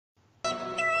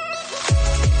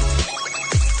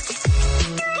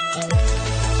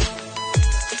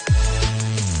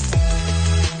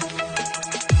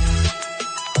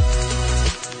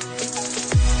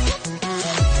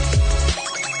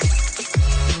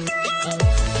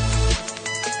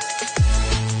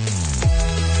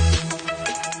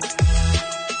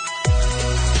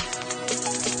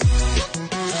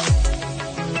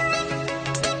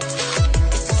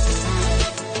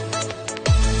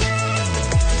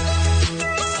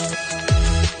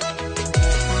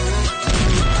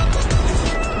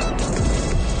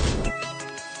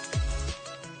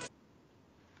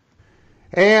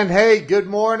And hey, good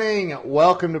morning.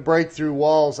 Welcome to Breakthrough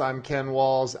Walls. I'm Ken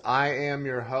Walls. I am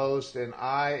your host, and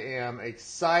I am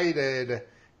excited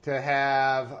to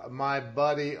have my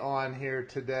buddy on here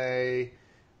today.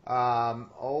 Let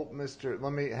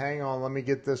me hang on. Let me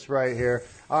get this right here.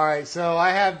 All right, so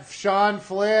I have Shawn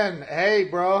Flynn. Hey,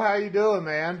 bro, how you doing,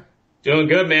 man? Doing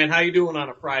good, man. How you doing on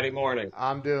a Friday morning?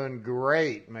 I'm doing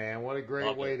great, man. What a great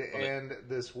Love way it. to Love it. end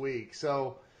this week.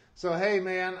 So hey,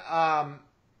 man.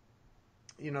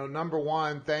 Number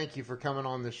one, thank you for coming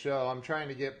on the show. I'm trying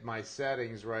to get my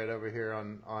settings right over here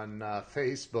on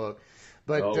Facebook,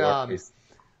 but No worries.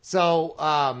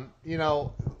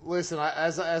 listen.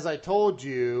 As I told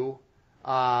you,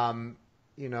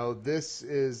 this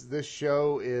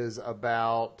show is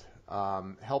about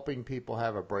helping people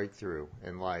have a breakthrough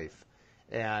in life,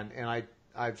 and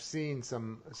I've seen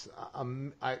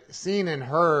I've seen and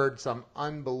heard some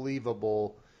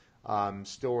unbelievable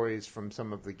stories from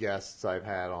some of the guests I've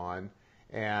had on.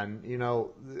 And,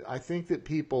 I think that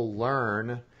people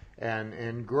learn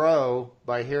and grow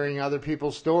by hearing other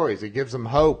people's stories. It gives them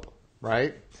hope,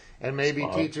 right? And maybe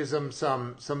teaches them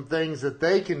some things that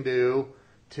they can do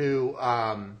to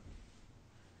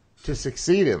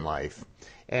succeed in life.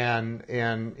 And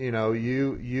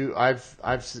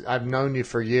I've known you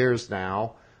for years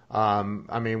now.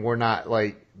 We're not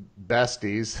like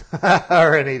besties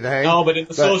or anything. No, but in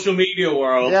the social media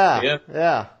world,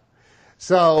 yeah.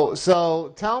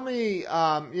 So tell me,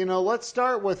 let's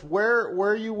start with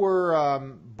where you were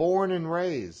born and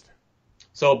raised.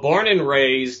 So born and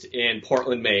raised in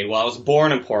Portland, Maine. Well, I was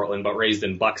born in Portland, but raised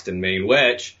in Buxton, Maine,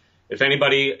 which, if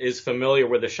anybody is familiar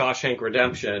with the Shawshank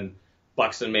Redemption,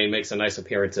 Buxton, Maine makes a nice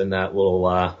appearance in that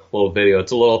little video.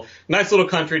 It's a nice little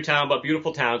country town, but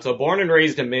beautiful town. So born and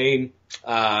raised in Maine.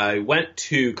 I went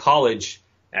to college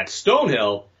at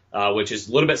Stonehill, which is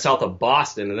a little bit south of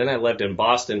Boston, and then I lived in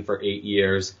Boston for 8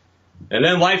 years. And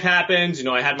then life happens.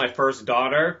 I had my first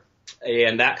daughter,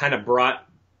 and that kind of brought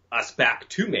us back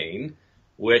to Maine,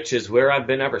 which is where I've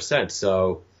been ever since.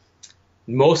 So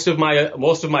most of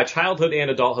my childhood and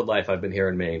adulthood life, I've been here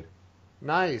in Maine.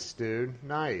 Nice, dude.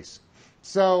 Nice.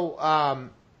 So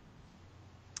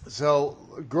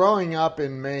growing up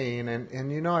in Maine,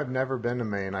 and I've never been to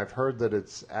Maine. I've heard that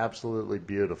it's absolutely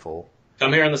beautiful.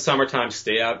 Come here in the summertime,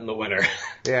 stay out in the winter.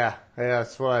 Yeah,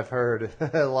 that's what I've heard.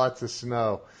 Lots of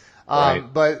snow. Right.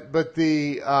 But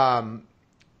growing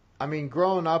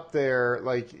up there,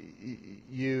 like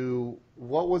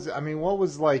what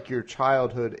was like your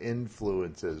childhood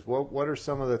influences? What are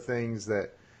some of the things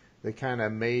that kind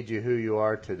of made you who you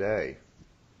are today?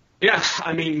 Yeah,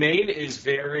 Maine is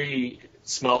very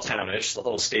small townish, the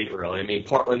whole state really.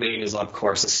 Portland, Maine is of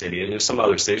course a city, and there's some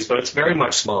other cities, but it's very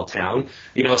much small town.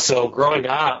 So growing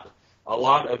up, a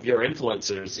lot of your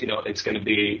influences, it's going to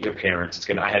be your parents.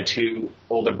 I had two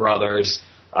older brothers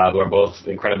who are both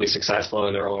incredibly successful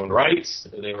in their own rights.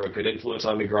 They were a good influence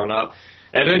on me growing up.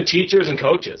 And then teachers and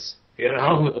coaches,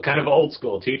 kind of old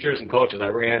school teachers and coaches. I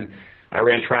ran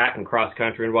track and cross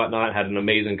country and whatnot. Had an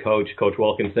amazing coach, Coach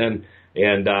Wilkinson.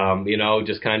 And,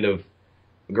 just kind of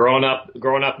growing up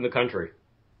in the country.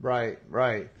 Right.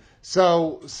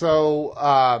 So,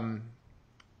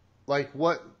 like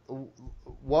what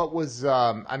was,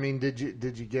 did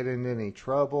you get into any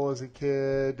trouble as a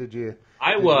kid?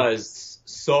 I was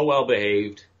so well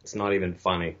behaved. It's not even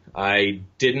funny. I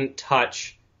didn't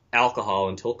touch alcohol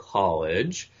until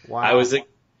college. Wow. I was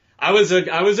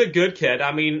a good kid.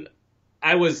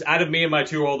 I was, out of me and my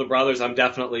two older brothers, I'm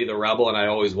definitely the rebel, and I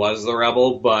always was the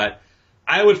rebel, but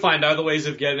I would find other ways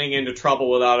of getting into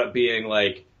trouble without it being,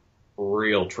 like,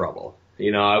 real trouble.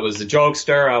 I was a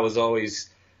jokester. I was always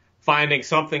finding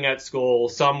something at school,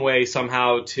 some way,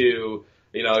 somehow to,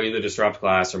 either disrupt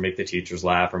class or make the teachers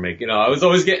laugh or I was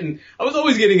always getting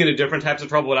into different types of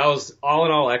trouble, but I was, all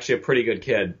in all, actually a pretty good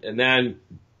kid. And then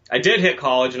I did hit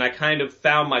college, and I kind of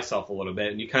found myself a little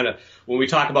bit. And when we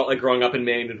talk about like growing up in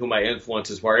Maine and who my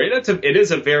influences were, it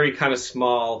is a very kind of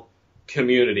small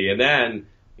community. And then,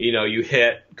 you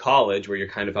hit college where you're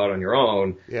kind of out on your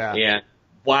own. Yeah. And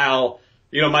while,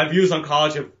 my views on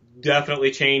college have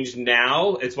definitely changed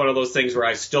now, it's one of those things where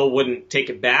I still wouldn't take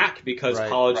it back because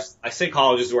I say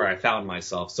college is where I found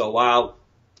myself. So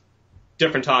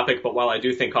different topic, but while I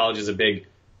do think college is a big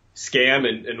scam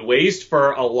and waste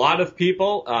for a lot of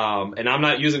people. And I'm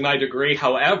not using my degree.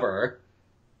 However,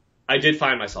 I did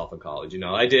find myself in college.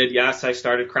 I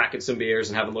started cracking some beers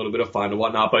and having a little bit of fun and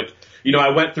whatnot. But, I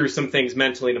went through some things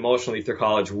mentally and emotionally through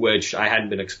college, which I hadn't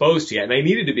been exposed to yet. And I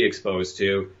needed to be exposed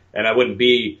to. And I wouldn't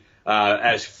be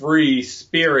as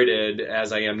free-spirited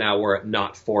as I am now were it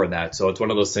not for that. So it's one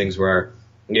of those things where,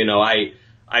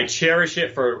 I cherish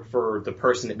it for the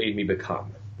person it made me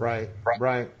become. Right.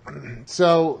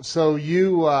 So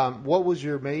you, what was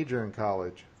your major in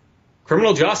college?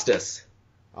 Criminal justice.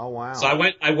 Oh, wow. So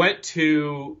I went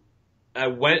to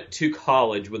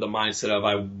college with a mindset of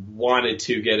I wanted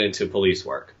to get into police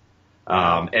work.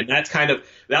 And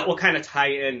that will kind of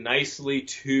tie in nicely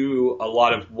to a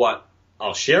lot of what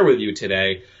I'll share with you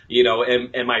today,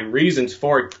 and my reasons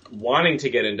for wanting to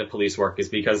get into police work is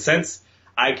because since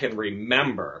I can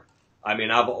remember, I mean,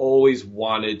 I've always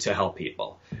wanted to help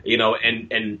people,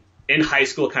 and in high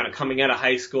school, kind of coming out of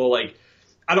high school, like,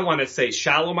 I don't want to say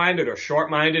shallow-minded or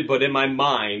short-minded, but in my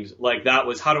mind, like, that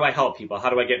was, how do I help people?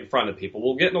 How do I get in front of people?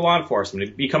 Well, get into law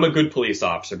enforcement, become a good police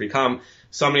officer, become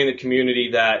somebody in the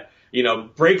community that,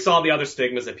 breaks all the other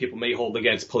stigmas that people may hold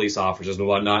against police officers and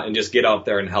whatnot, and just get out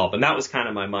there and help. And that was kind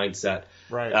of my mindset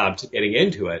to getting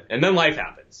into it. And then life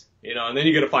happens, and then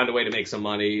you got to find a way to make some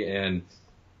money, and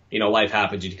life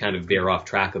happens. You kind of veer off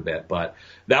track a bit, but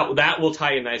that will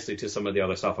tie in nicely to some of the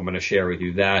other stuff I'm going to share with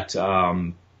you.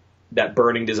 That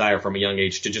burning desire from a young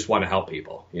age to just want to help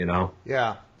people,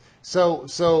 Yeah. So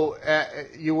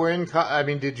you were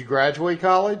did you graduate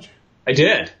college? I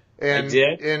did. And, I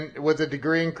did. And with a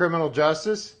degree in criminal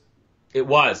justice? It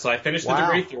was. So I finished the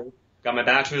degree through, got my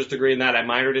bachelor's degree in that. I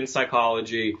minored in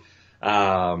psychology,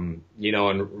 and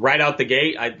right out the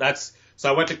gate,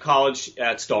 so I went to college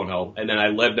at Stonehill, and then I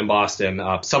lived in Boston,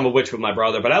 some of which with my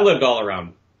brother, but I lived all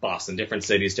around Boston, different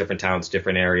cities, different towns,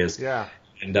 different areas. Yeah.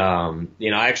 And,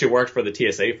 I actually worked for the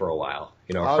TSA for a while,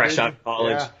 fresh out of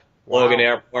college, yeah. Logan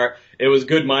Airport. It was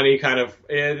good money,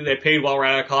 they paid well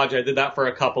right out of college. I did that for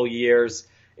a couple years.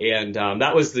 And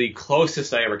that was the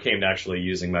closest I ever came to actually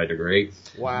using my degree.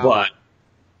 Wow. But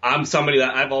I'm somebody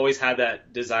that I've always had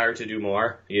that desire to do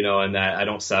more, and that I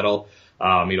don't settle.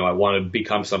 I want to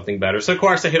become something better. So, of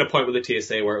course, I hit a point with the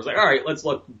TSA where it was like, all right, let's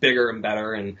look bigger and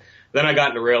better. And then I got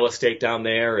into real estate down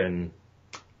there, and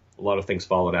a lot of things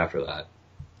followed after that.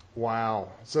 Wow.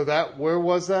 So where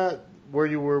was that? Where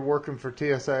you were working for TSA?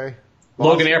 Boston?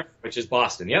 Logan Airport, which is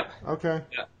Boston. Yep. Okay.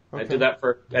 Yeah. Okay.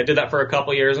 I did that for a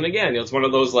couple of years, and again, it's one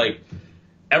of those, like,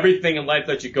 everything in life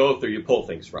that you go through, you pull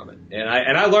things from it. And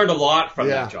I learned a lot from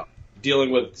that job,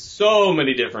 dealing with so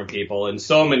many different people and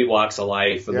so many walks of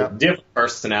life and different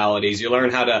personalities. You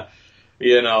learn how to,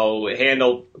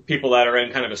 handle people that are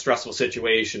in kind of a stressful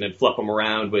situation and flip them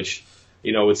around, which,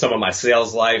 with some of my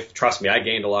sales life, trust me, I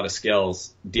gained a lot of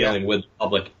skills dealing with the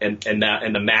public and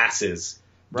the masses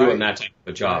doing that type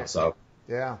of a job. Right. So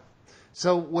yeah.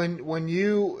 So when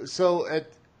you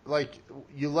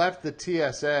you left the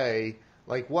TSA,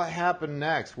 like, what happened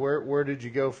next? Where did you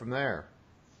go from there?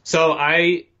 So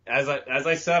as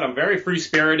I said, I'm very free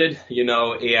spirited,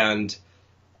 and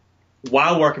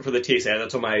while working for the TSA,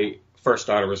 that's when my first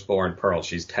daughter was born, Pearl.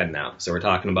 She's 10 now, so we're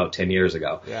talking about 10 years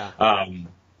ago. Yeah.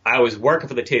 I was working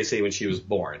for the TSA when she was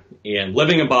born, and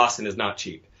living in Boston is not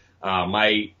cheap.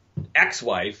 My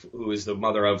ex-wife, who is the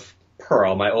mother of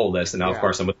Pearl, my oldest, and now, of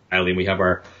course, I'm with Kylie, and we have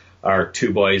our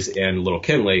two boys and little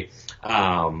Kinley.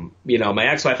 My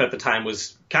ex-wife at the time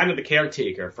was kind of the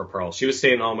caretaker for Pearl. She was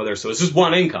staying home with her, so it was just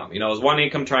one income. It was one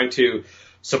income trying to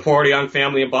support a young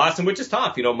family in Boston, which is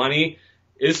tough. Money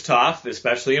is tough,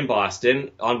 especially in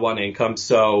Boston, on one income.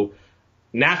 So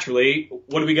naturally,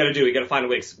 what do we got to do? We got to find a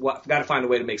way. Got to find a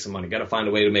way to make some money. Got to find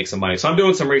a way to make some money. So I'm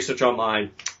doing some research online,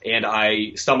 and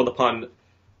I stumbled upon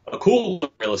a cool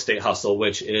real estate hustle,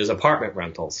 which is apartment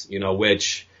rentals,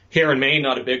 which here in Maine,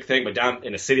 not a big thing, but down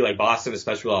in a city like Boston,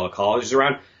 especially with all the colleges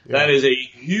around, that is a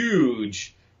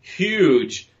huge,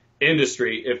 huge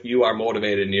industry if you are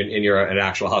motivated and you're an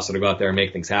actual hustler to go out there and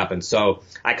make things happen. So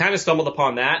I kind of stumbled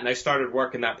upon that, and I started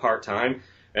working that part-time.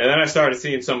 And then I started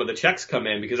seeing some of the checks come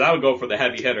in because I would go for the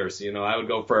heavy hitters. I would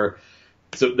go for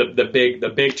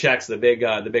the big checks, the big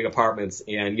apartments.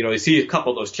 And, you see a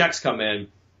couple of those checks come in.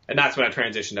 And that's when I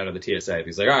transitioned out of the TSA.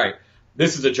 He's like, all right,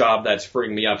 this is a job that's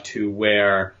freeing me up to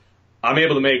where I'm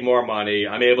able to make more money.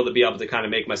 I'm able to be able to kind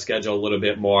of make my schedule a little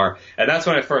bit more. And that's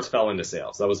when I first fell into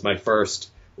sales. That was my first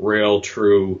real,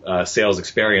 true sales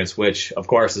experience, which, of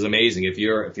course, is amazing. If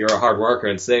you're a hard worker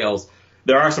in sales,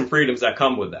 there are some freedoms that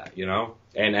come with that,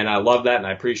 And I love that, and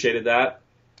I appreciated that.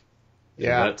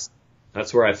 Yeah. And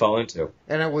that's where I fell into.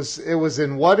 And it was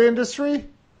in what industry?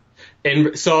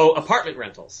 And so apartment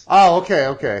rentals. Oh,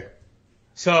 okay.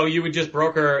 So you would just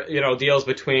broker, deals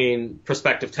between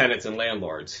prospective tenants and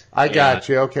landlords. I got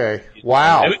you. Okay.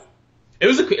 Wow. It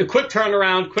was a quick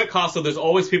turnaround, quick hustle. There's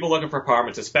always people looking for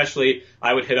apartments, especially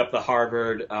I would hit up the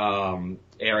Harvard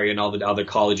area and all the other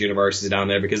college universities down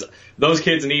there because those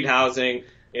kids need housing.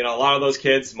 A lot of those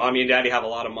kids, mommy and daddy have a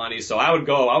lot of money. So I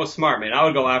was smart, man. I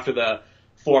would go after the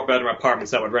 4-bedroom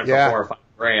apartments that would rent for $4,000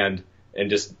 or grand and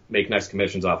just make nice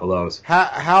commissions off of those.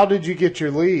 How did you get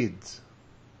your leads?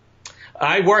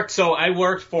 I worked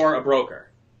for a broker.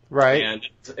 Right. And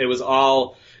it wasn't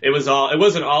all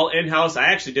in-house. I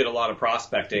actually did a lot of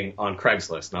prospecting on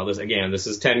Craigslist. Now this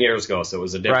is 10 years ago, so it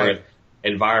was a different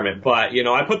environment. But,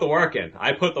 I put the work in.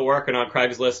 I put the work in on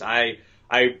Craigslist.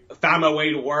 I found my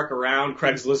way to work around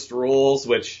Craigslist rules,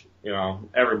 which,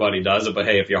 everybody does it. But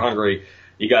hey, if you're hungry,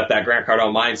 you got that Grant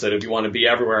Cardone mindset. If you want to be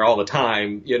everywhere all the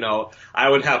time, I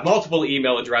would have multiple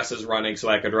email addresses running so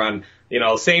I could run,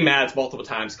 same ads multiple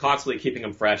times, constantly keeping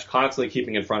them fresh, constantly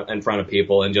keeping in front of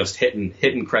people, and just hitting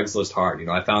Craigslist hard.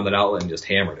 I found that outlet and just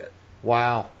hammered it.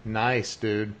 Wow, nice,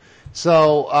 dude.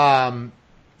 So,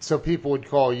 so people would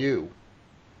call you.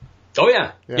 Oh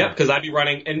yeah. Because I'd be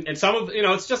running, and some of,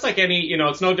 it's just like any,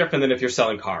 it's no different than if you're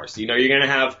selling cars. You're going to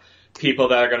have people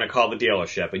that are going to call the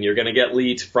dealership, and you're going to get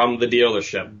leads from the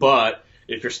dealership. But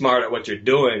if you're smart at what you're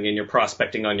doing and you're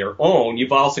prospecting on your own,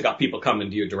 you've also got people coming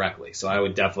to you directly. So I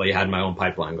would definitely had my own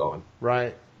pipeline going.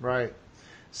 Right.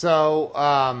 So,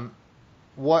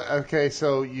 okay,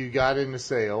 so you got into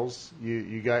sales,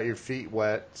 you got your feet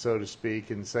wet, so to speak,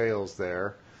 in sales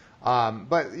there.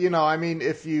 But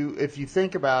if you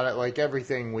think about it, like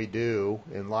everything we do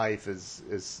in life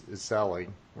is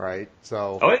selling, right?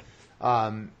 So,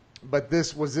 but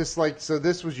this was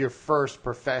your first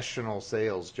professional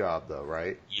sales job, though,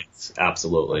 right? Yes,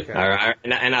 absolutely. Okay.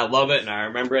 And I love it, and I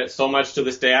remember it so much to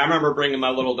this day. I remember bringing my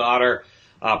little daughter,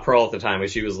 Pearl at the time, when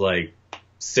she was like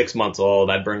 6 months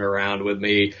old. I'd bring her around with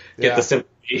me, get the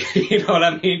sympathy, you know what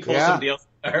I mean? Pull some deals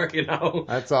with her,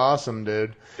 That's awesome,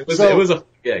 dude. It was a fun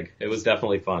gig. It was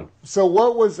definitely fun. So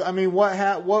what was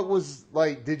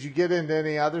like, did you get into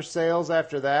any other sales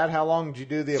after that? How long did you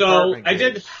do the apartment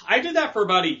gig? I did that for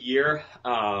about a year.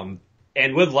 And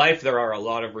with life, there are a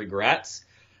lot of regrets,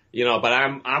 but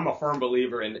I'm a firm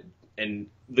believer in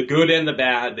the good and the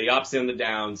bad, the ups and the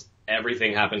downs.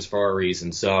 Everything happens for a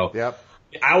reason. So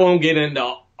I won't get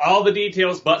into all the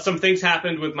details, but some things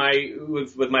happened with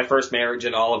my first marriage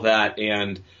and all of that,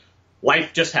 and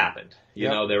life just happened.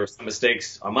 There were some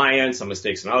mistakes on my end, some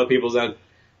mistakes on other people's end.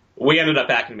 We ended up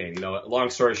back in Maine. Long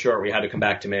story short, we had to come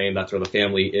back to Maine. That's where the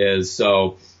family is.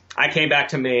 So I came back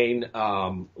to Maine,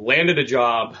 landed a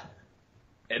job,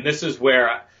 and this is where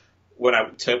a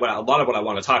lot of what I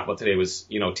want to talk about today was,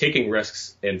 taking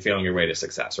risks and feeling your way to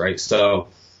success, right? So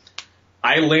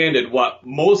I landed what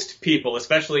most people,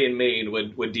 especially in Maine,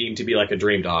 would deem to be like a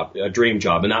dream job,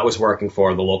 and that was working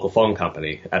for the local phone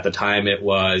company. At the time, it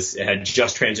had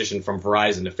just transitioned from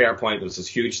Verizon to Fairpoint. It was this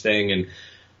huge thing, and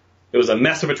it was a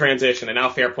mess of a transition, and now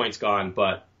Fairpoint's gone,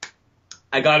 but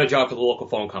I got a job for the local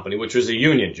phone company, which was a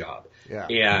union job. Yeah.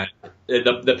 And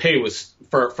the pay was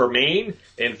for Maine,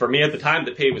 and for me at the time,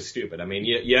 the pay was stupid. I mean,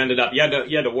 you ended up you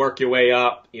had to work your way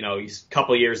up. A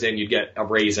couple of years in, you'd get a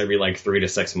raise every like 3 to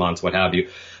 6 months, what have you.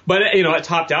 But it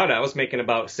topped out. I was making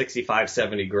about 65,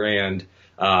 70 grand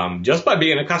just by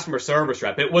being a customer service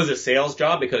rep. It was a sales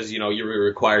job because you were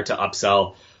required to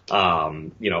upsell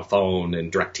phone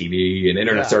and DirecTV and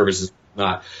internet services,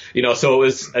 not so it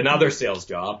was another sales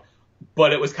job.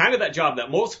 But it was kind of that job that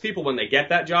most people, when they get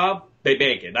that job, they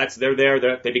bank it.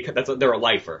 They're a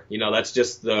lifer. That's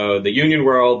just the union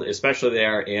world, especially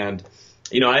there. And,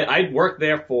 I worked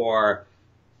there for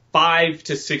 5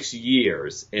 to 6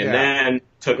 years and then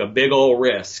took a big old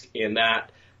risk in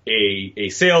that a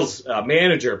sales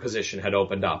manager position had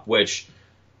opened up, which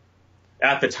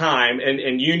at the time,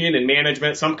 and union and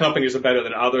management, some companies are better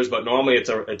than others, but normally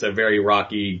it's a very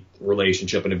rocky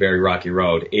relationship and a very rocky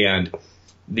road. And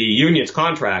the union's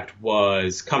contract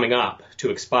was coming up to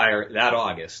expire that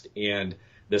August, and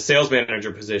the sales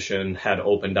manager position had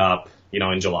opened up,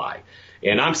 in July.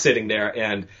 And I'm sitting there,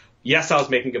 and yes, I was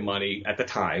making good money at the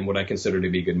time, what I consider to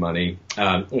be good money,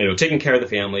 taking care of the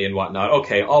family and whatnot.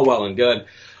 Okay, all well and good.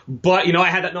 But, I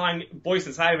had that gnawing voice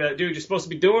inside of me that, dude, you're supposed to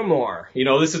be doing more.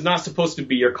 This is not supposed to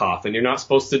be your coffin. You're not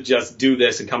supposed to just do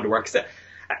this and come to work.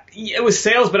 It was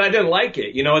sales, but I didn't like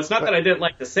it. It's not that I didn't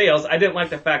like the sales. I didn't like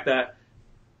the fact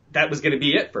that was going to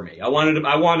be it for me. I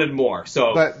wanted more.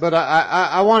 So, but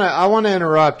I want to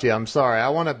interrupt you. I'm sorry. I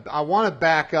want to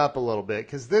back up a little bit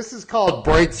because this is called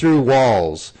breakthrough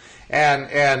walls, and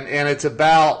it's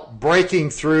about breaking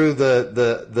through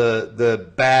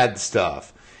the bad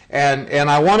stuff. And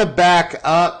I want to back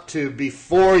up to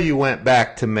before you went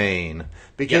back to Maine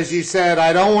because you said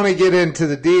I don't want to get into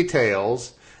the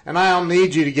details, and I don't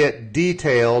need you to get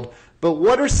detailed. But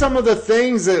what are some of the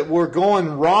things that were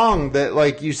going wrong that,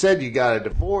 like you said, you got a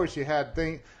divorce, you had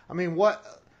things. I mean,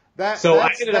 that's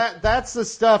the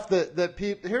stuff that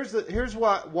people. Here's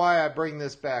why I bring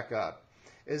this back up,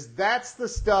 is that's the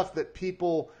stuff that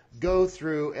people go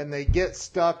through and they get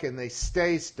stuck and they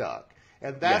stay stuck.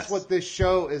 And that's what this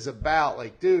show is about.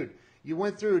 Like, dude, you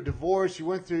went through a divorce, you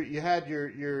had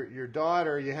your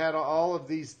daughter, you had all of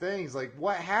these things. Like,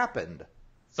 what happened?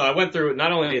 So I went through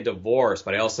not only a divorce,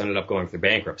 but I also ended up going through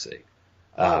bankruptcy.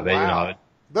 Wow. You know,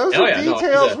 those are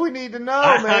details we need to know,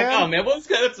 man. I know, man. Well,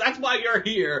 that's why you're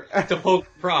here, to poke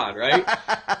prod, right?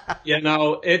 You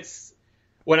know, it's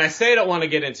when I say I don't want to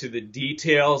get into the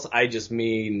details, I just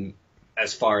mean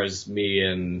as far as me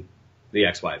and the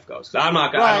ex-wife goes. I'm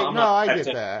not. I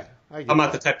get that. I'm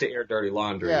not the type to air dirty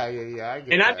laundry. Yeah. I get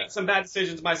that. And I made some bad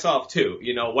decisions myself too.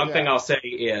 You know, one thing I'll say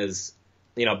is,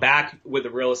 you know, back with the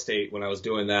real estate when I was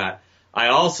doing that, I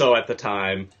also at the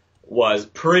time was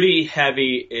pretty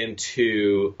heavy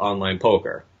into online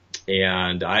poker,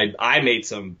 and I made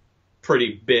some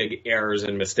pretty big errors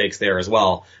and mistakes there as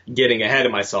well, getting ahead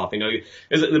of myself. You know,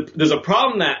 there's a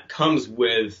problem that comes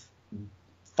with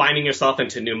finding yourself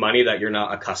into new money that you're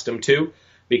not accustomed to,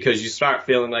 because you start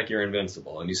feeling like you're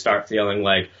invincible, and you start feeling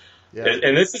like,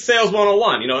 and this is sales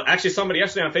 101. You know, actually somebody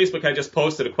yesterday on Facebook, I just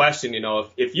posted a question, you know,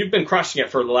 if you've been crushing it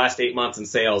for the last 8 months in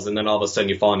sales and then all of a sudden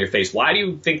you fall on your face, why do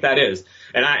you think that is?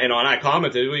 And I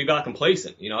commented, well, you got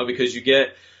complacent, you know, because you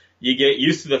get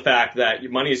used to the fact that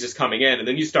your money is just coming in, and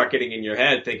then you start getting in your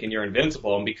head thinking you're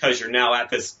invincible, and because you're now at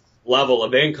this level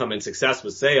of income and success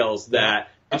with sales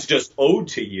that it's just owed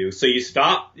to you. So you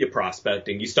stop your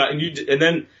prospecting, and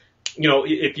then, you know,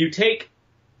 if you take,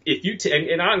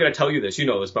 and I'm going to tell you this, you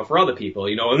know this, but for other people,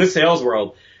 you know, in the sales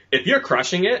world, if you're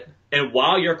crushing it, and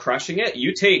while you're crushing it,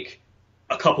 you take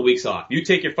a couple weeks off, you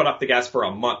take your foot off the gas for a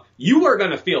month, you are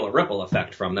going to feel a ripple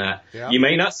effect from that. Yeah. You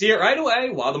may not see it right away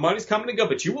while the money's coming and go,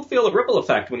 but you will feel a ripple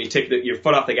effect when you take your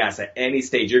foot off the gas at any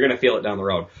stage. You're going to feel it down the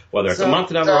road, whether it's a month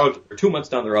down the road or 2 months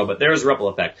down the road, but there's a ripple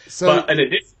effect. But in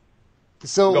addition,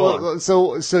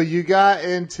 So you got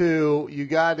into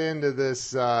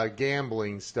this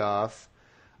gambling stuff,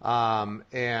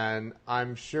 and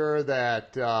I'm sure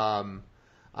that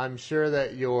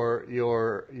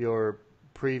your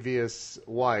previous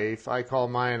wife, I call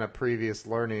mine a previous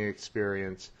learning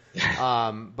experience,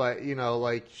 but you know,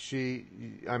 like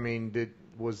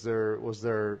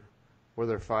were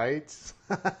there fights?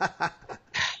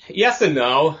 Yes and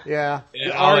no. Yeah.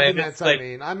 Arguments,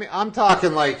 I'm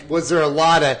talking like, was there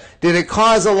did it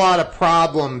cause a lot of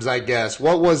problems, I guess?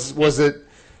 What was it,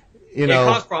 you know?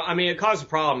 It caused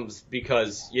problems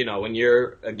because, you know, when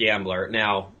you're a gambler,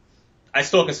 now, I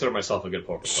still consider myself a good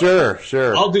poker player.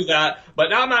 Sure. I'll do that, but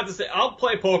now I'm not to say, I'll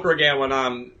play poker again when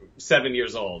I'm 7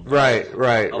 years old. Right.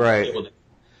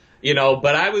 You know,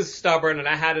 but I was stubborn and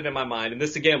I had it in my mind, and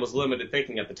this again was limited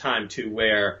thinking at the time too,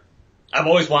 where I've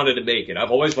always wanted to make it.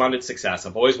 I've always wanted success.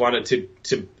 I've always wanted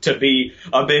to be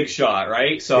a big shot,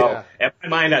 right? So in my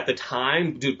mind at the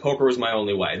time, dude, poker was my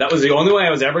only way. That was the only way I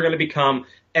was ever going to become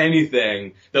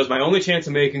anything. That was my only chance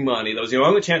of making money. That was the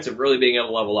only chance of really being able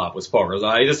to level up was poker. So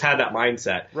I just had that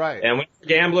mindset. Right. And when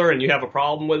you're a gambler and you have a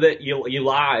problem with it, you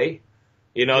lie.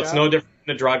 You know, it's no different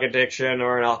than a drug addiction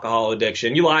or an alcohol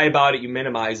addiction. You lie about it. You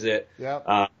minimize it. Yep.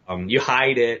 You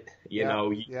hide it. You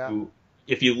know,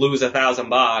 if you lose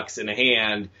 $1,000 in a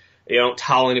hand, you don't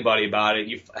tell anybody about it.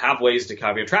 You have ways to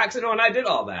cover your tracks, and I did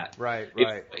all that. Right.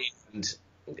 And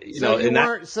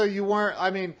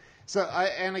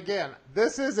and again,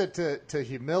 this isn't to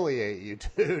humiliate you,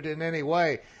 dude, in any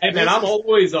way. Hey, man, I'm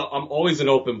always an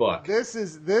open book. This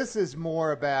is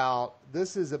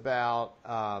about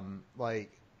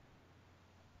like,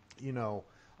 you know,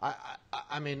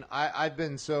 I've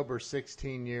been sober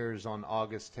 16 years. On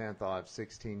August 10th, I'll have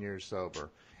 16 years sober,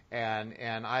 and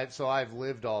I've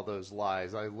lived all those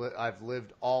lies. I've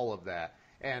lived all of that,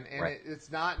 and it's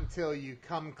not until you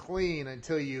come clean,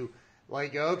 until you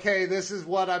like, okay, this is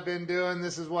what I've been doing,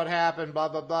 this is what happened, blah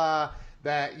blah blah,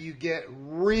 that you get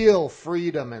real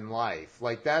freedom in life.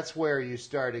 Like, that's where you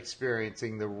start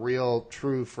experiencing the real,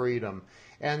 true freedom.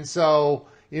 And so,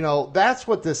 you know, that's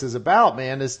what this is about,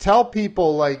 man, is tell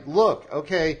people, like, look,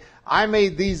 okay, I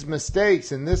made these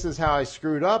mistakes and this is how I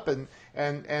screwed up, and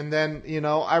then, you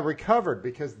know, I recovered,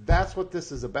 because that's what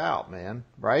this is about, man,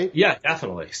 right? Yeah,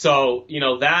 definitely. So, you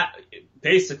know, that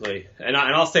basically, and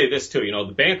I'll say this too, you know,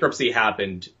 the bankruptcy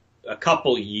happened a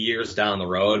couple years down the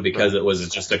road because it was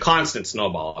just a constant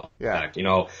snowball effect. You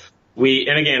know,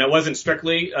 and again, it wasn't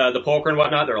strictly the poker and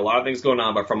whatnot. There are a lot of things going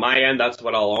on, but from my end, that's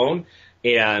what I'll own.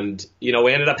 And, you know,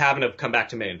 we ended up having to come back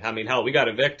to Maine. I mean, hell, we got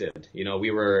evicted. You know,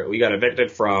 we got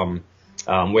evicted from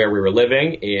where we were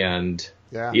living. And,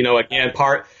 you know, again, a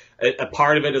part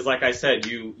of it is, like I said,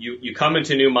 you come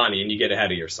into new money and you get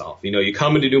ahead of yourself. You know, you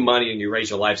come into new money and you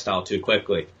raise your lifestyle too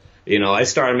quickly. I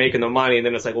started making the money, and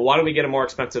then it's like, well, why don't we get a more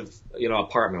expensive,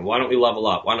 apartment? Why don't we level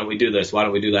up? Why don't we do this? Why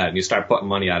don't we do that? And you start putting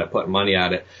money at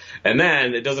it. And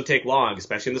then it doesn't take long,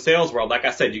 especially in the sales world. Like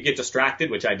I said, you get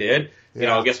distracted, which I did.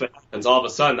 Guess what happens? All of a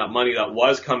sudden, that money that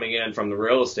was coming in from the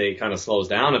real estate kind of slows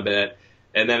down a bit.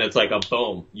 And then it's like a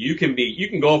boom. You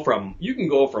can go from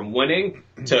winning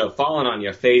to falling on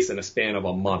your face in a span of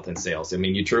a month in sales. I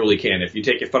mean, you truly can. If you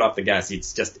take your foot off the gas,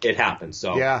 it happens.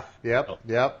 So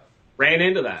Yep. Ran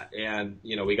into that, and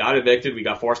we got evicted. We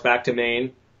got forced back to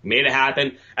Maine. Made it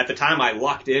happen. At the time, I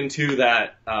lucked into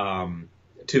that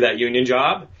union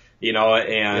job,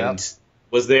 and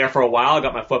was there for a while. I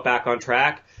got my foot back on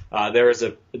track. There was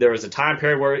a time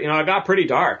period where it got pretty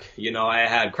dark. I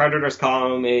had creditors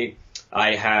calling me.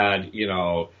 I had,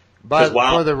 But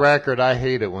for the record, I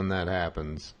hate it when that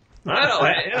happens.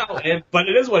 I know, but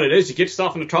it is what it is. You get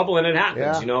yourself into trouble and it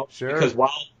happens, Sure. Because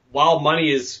while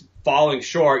money is falling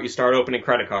short, you start opening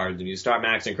credit cards and you start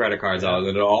maxing credit cards out,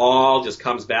 and it all just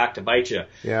comes back to bite you.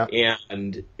 Yeah.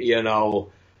 And,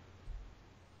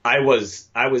 I was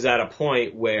at a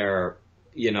point where,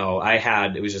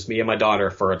 it was just me and my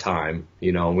daughter for a time,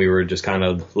 and we were just kind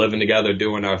of living together,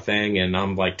 doing our thing, and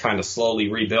I'm like trying to slowly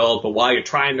rebuild. But while you're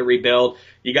trying to rebuild,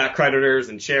 you got creditors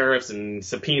and sheriffs and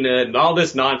subpoena and all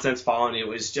this nonsense following you. It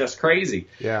was just crazy.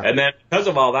 Yeah. And then because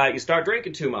of all that, you start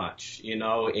drinking too much,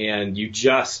 and you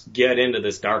just get into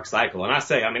this dark cycle. And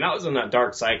I was in that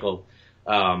dark cycle,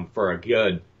 for a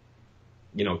good,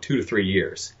 2 to 3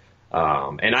 years.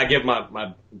 And I give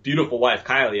my beautiful wife,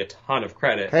 Kylie, a ton of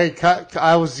credit. Hey,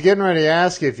 I was getting ready to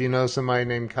ask you if you know somebody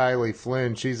named Kylie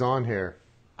Flynn. She's on here.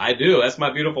 I do. That's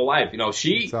my beautiful wife.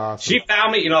 She found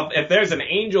me, if there's an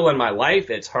angel in my life,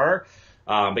 it's her.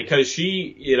 Because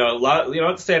she,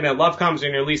 what to say, man, love comes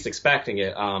when you're least expecting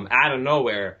it. Out of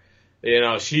nowhere,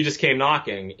 she just came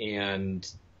knocking, and,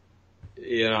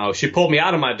 she pulled me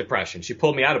out of my depression. She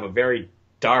pulled me out of a very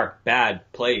dark, bad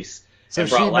place. So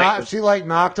she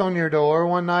knocked on your door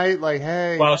one night, like,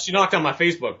 hey. Well, she knocked on my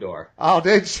Facebook door. Oh,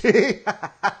 did she?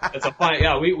 It's a fun.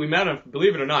 Yeah, we met on.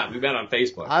 Believe it or not, we met on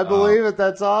Facebook. I believe it.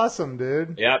 That's awesome,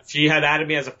 dude. Yeah, she had added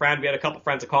me as a friend. We had a couple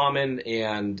friends in common,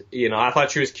 and I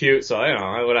thought she was cute, so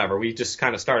whatever. We just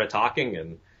kind of started talking,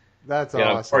 and that's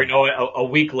awesome. Or a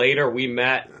week later we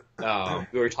met. We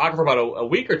were talking for about a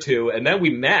week or two, and then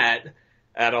we met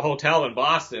at a hotel in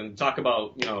Boston, talk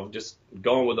about, just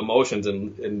going with emotions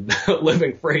and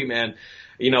living free, man.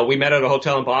 We met at a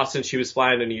hotel in Boston. She was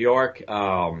flying to New York.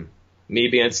 Me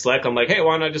being slick, I'm like, hey,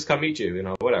 why don't I just come meet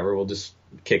you? Whatever. We'll just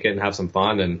kick it and have some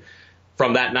fun. And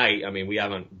from that night, we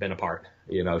haven't been apart.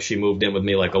 She moved in with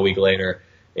me like a week later,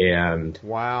 and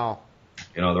wow,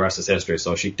 the rest is history.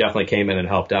 So she definitely came in and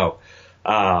helped out.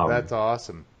 That's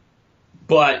awesome.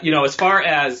 But, as far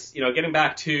as, getting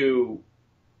back to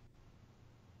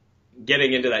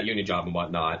getting into that union job and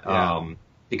whatnot,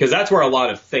 because that's where a lot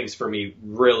of things for me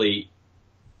really,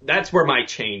 that's where my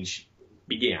change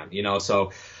began,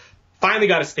 so finally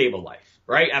got a stable life,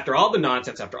 right? After all the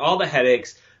nonsense, after all the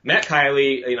headaches, met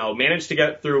Kylie, managed to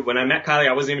get through. When I met Kylie,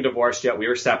 I wasn't even divorced yet. We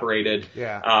were separated.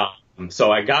 Yeah.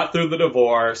 So I got through the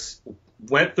divorce,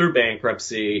 went through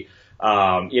bankruptcy,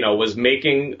 was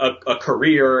making a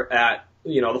career at,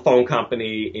 the phone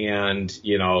company, and,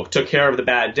 took care of the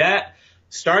bad debt.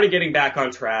 Started getting back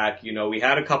on track. We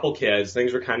had a couple kids.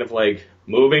 Things were kind of like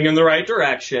moving in the right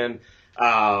direction.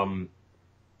 And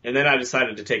then I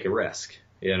decided to take a risk,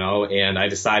 and I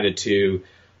decided to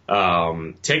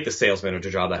take the sales manager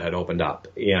job that had opened up.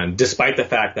 And despite the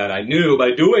fact that I knew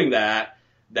by doing that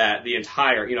the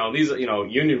entire,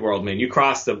 union world, man, you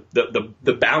cross the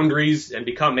boundaries and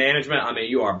become management.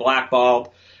 You are blackballed.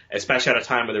 Especially at a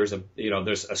time where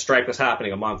there's a strike was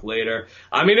happening a month later.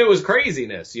 It was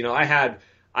craziness. I had,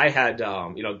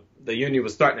 the union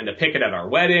was threatening to picket at our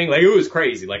wedding. Like, it was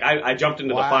crazy. Like, I jumped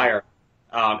into the fire.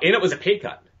 And it was a pay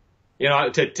cut.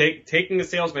 Taking the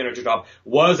sales manager job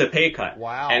was a pay cut.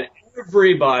 Wow. And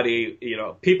everybody,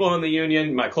 people in the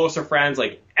union, my closer friends,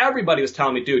 like, everybody was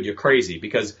telling me, dude, you're crazy.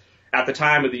 Because at the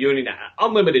time of the union,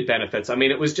 unlimited benefits.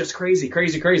 It was just crazy.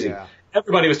 Yeah.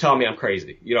 Everybody was telling me I'm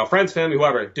crazy. Friends, family,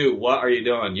 whoever, dude, what are you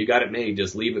doing? You got it made.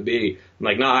 Just leave it be. I'm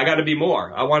like, no, I got to be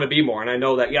more. I want to be more. And I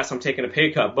know that, yes, I'm taking a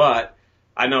pay cut, but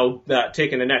I know that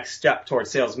taking the next step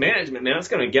towards sales management, man, that's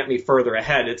going to get me further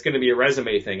ahead. It's going to be a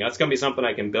resume thing. That's going to be something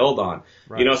I can build on.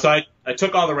 Right. So I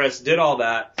took all the risks, did all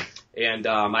that, and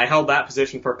I held that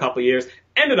position for a couple of years,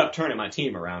 ended up turning my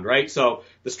team around, right? So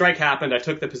the strike happened. I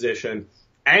took the position.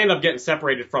 I ended up getting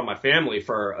separated from my family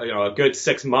for, a good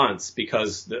 6 months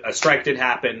because a strike did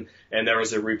happen, and there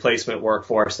was a replacement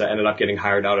workforce that ended up getting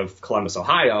hired out of Columbus,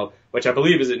 Ohio, which I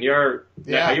believe is in your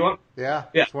neck. You want? Yeah.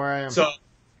 That's where I am. So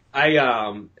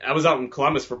I was out in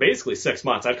Columbus for basically 6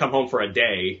 months. I'd come home for a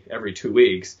day every 2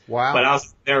 weeks. Wow. But I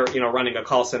was there, running a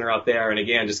call center out there, and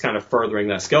again, just kind of furthering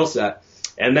that skill set.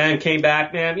 And then came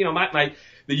back, man.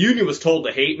 The union was told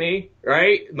to hate me,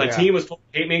 right? My team was told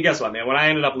to hate me. And guess what, man? When I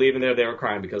ended up leaving there, they were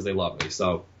crying because they loved me.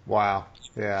 So. Wow.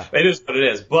 Yeah. It is what it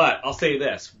is. But I'll say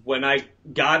this. When I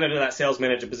got into that sales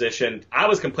manager position, I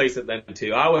was complacent then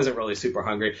too. I wasn't really super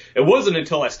hungry. It wasn't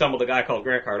until I stumbled a guy called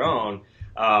Grant Cardone,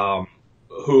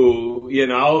 who,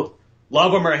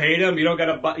 love him or hate him, you don't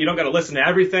gotta listen to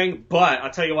everything. But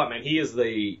I'll tell you what, man, he is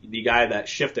the guy that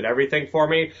shifted everything for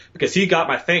me because he got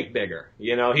my think bigger.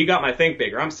 He got my think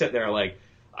bigger. I'm sitting there like,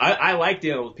 I like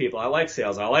dealing with people. I like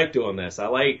sales. I like doing this. I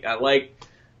like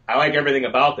everything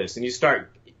about this. And you start,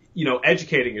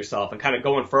 educating yourself and kind of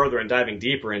going further and diving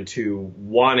deeper into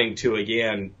wanting to,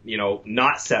 again,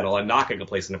 not settle and not get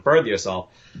complacent and further yourself.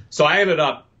 So I ended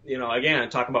up, again,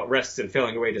 talking about risks and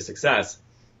failing your way to success.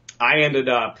 I ended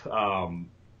up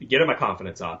getting my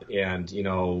confidence up and,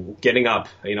 getting up.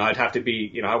 I'd have to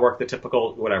be, I worked the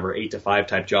typical, 8 to 5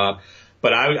 type job.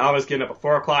 But I was getting up at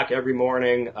 4 o'clock every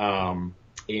morning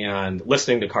and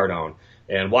listening to Cardone.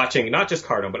 And watching not just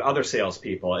Cardone, but other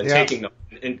salespeople and taking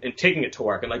it to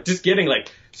work and like just getting like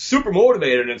super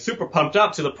motivated and super pumped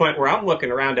up to the point where I'm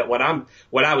looking around at what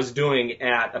I was doing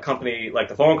at a company like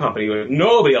the phone company where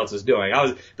nobody else is doing.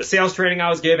 The sales training I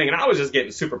was giving, and I was just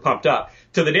getting super pumped up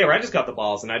to the day where I just got the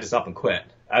balls and I just up and quit.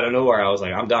 I don't know where I was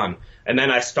like, I'm done. And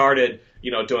then I started,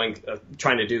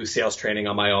 trying to do sales training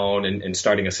on my own and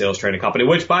starting a sales training company,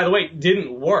 which by the way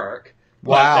didn't work.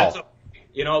 Wow. But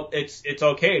it's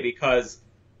okay because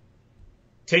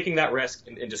taking that risk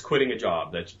and just quitting a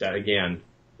job that again,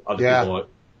 other people,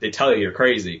 they tell you you're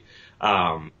crazy.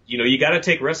 You got to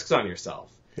take risks on yourself.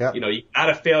 Yep. You got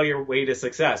to fail your way to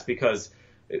success because,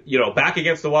 back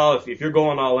against the wall, if you're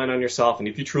going all in on yourself and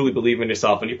if you truly believe in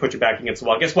yourself and you put your back against the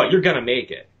wall, guess what? You're going to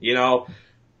make it.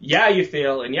 Yeah, you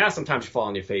fail and yeah, sometimes you fall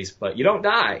on your face, but you don't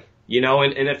die.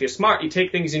 And if you're smart, you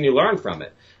take things and you learn from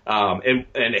it. And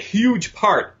a huge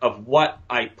part of what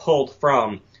I pulled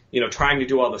from, trying to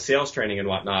do all the sales training and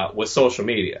whatnot was social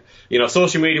media.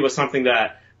 Social media was something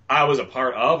that I was a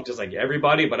part of, just like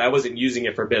everybody, but I wasn't using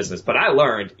it for business. But I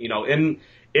learned, in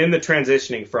the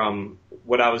transitioning from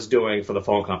what I was doing for the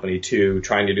phone company to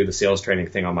trying to do the sales training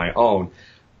thing on my own,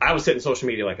 I was hitting social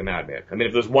media like a madman. I mean,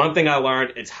 if there's one thing I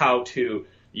learned, it's how to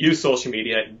use social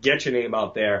media, get your name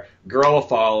out there, grow a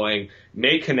following,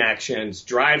 make connections,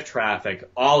 drive traffic,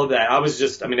 all of that. I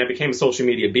became a social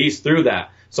media beast through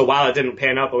that. So while it didn't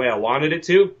pan out the way I wanted it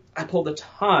to, I pulled a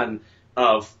ton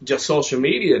of just social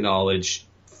media knowledge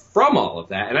from all of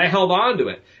that, and I held on to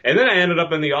it. And then I ended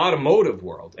up in the automotive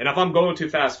world. And if I'm going too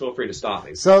fast, feel free to stop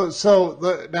me.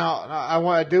 Now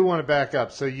I do want to back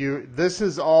up. So this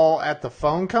is all at the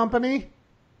phone company?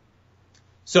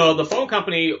 So the phone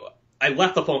company, I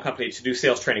left the phone company to do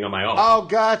sales training on my own. Oh,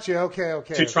 gotcha. Okay.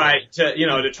 To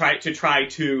try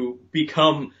to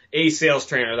become a sales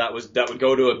trainer that would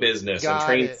go to a business and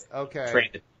train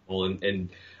the people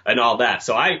and all that.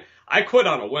 So I quit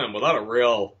on a whim without a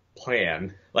real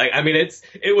plan.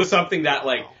 It was something that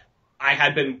I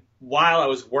had been while I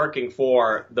was working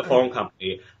for the phone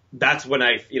company. That's when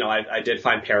I did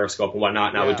find Periscope and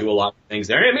whatnot, and I would do a lot of things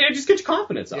there. It just gets your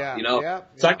confidence up,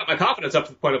 So I got my confidence up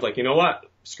to the point of you know what?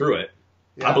 Screw it.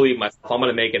 Yeah. I believe myself. I'm going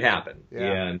to make it happen.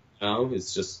 Yeah. And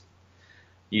it's just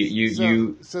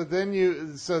you. So then you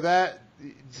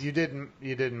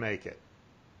didn't make it.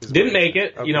 Didn't make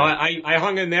it. Okay. I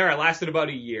hung in there. I lasted about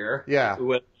a year. Yeah.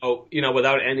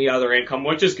 Without any other income,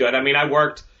 which is good. I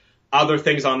worked other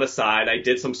things on the side. I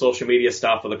did some social media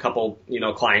stuff with a couple,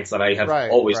 clients that I have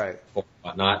always for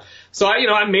whatnot. So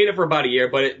I made it for about a year,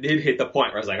 but it did hit the point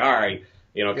where I was like, all right,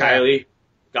 Kylie,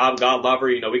 God love her,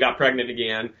 we got pregnant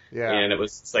again. Yeah. And it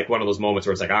was one of those moments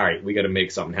where it's like, all right, we got to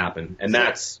make something happen. And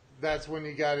that's when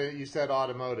you got it. You said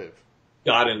automotive.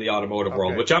 Got into the automotive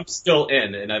world, which I'm still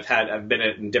in, and I've been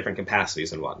in different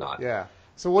capacities and whatnot. Yeah.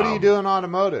 So what do you do in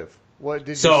automotive? What did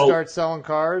you start selling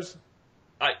cars?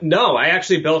 No, I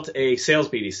actually built a sales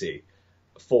BDC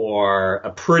for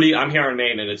I'm here in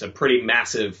Maine, and it's a pretty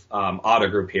massive auto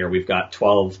group here. We've got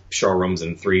 12 showrooms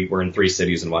and we're in 3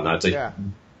 cities and whatnot. It's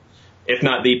if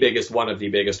not the biggest, one of the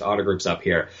biggest auto groups up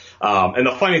here. And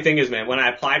the funny thing is, man, when I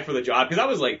applied for the job, because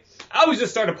I was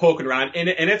just started poking around, and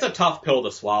it's a tough pill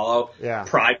to swallow,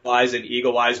 pride-wise and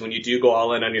ego-wise, when you do go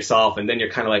all in on yourself, and then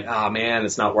you're kind of like, oh man,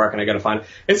 it's not working, I got to find.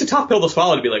 It's a tough pill to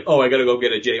swallow to be like, oh, I got to go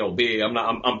get a job.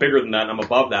 I'm bigger than that, and I'm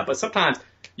above that. But sometimes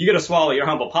you got to swallow your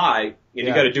humble pie, and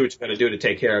you got to do what you got to do to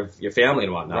take care of your family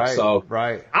and whatnot.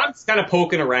 I'm just kind of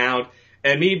poking around,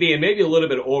 and me being maybe a little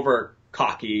bit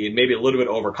cocky and maybe a little bit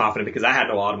overconfident because I had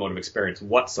no automotive experience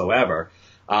whatsoever.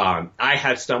 I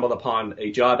had stumbled upon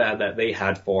a job ad that they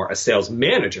had for a sales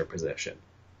manager position.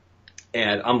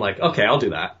 And I'm like, okay, I'll do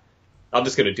that. I'm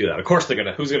just going to do that. Of course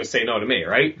who's going to say no to me,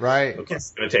 right? Right. Of course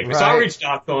they're going to take me. Right. So I reached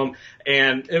out to them,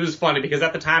 and it was funny because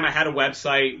at the time I had a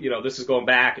website, this is going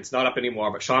back, it's not up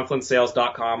anymore, but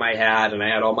ShawnFlynnSales.com I had, and I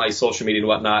had all my social media and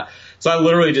whatnot. So I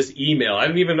literally just emailed. I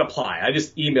didn't even apply. I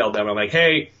just emailed them. I'm like,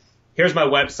 hey, here's my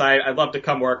website. I'd love to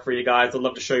come work for you guys. I'd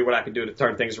love to show you what I can do to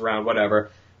turn things around,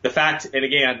 whatever. The fact, and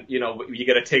again, you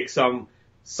got to take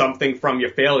something from your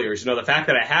failures. The fact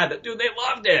that I had that, dude, they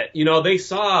loved it. They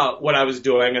saw what I was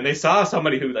doing, and they saw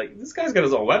somebody who, like, this guy's got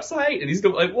his own website, and he's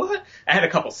like, what? I had a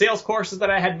couple sales courses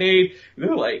that I had made. And they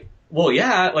were like, well,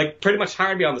 yeah, like, pretty much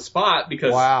hired me on the spot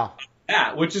because, wow,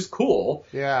 yeah, which is cool.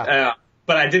 Yeah.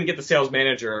 But I didn't get the sales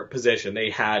manager position.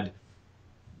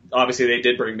 Obviously, they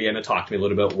did bring me in and talk to me a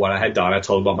little bit what I had done. I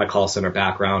told them about my call center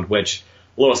background, which,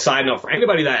 a little side note for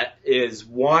anybody that is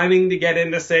wanting to get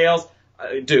into sales,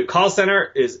 dude, call center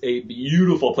is a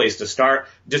beautiful place to start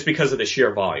just because of the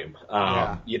sheer volume.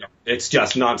 It's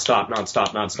just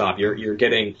nonstop. You're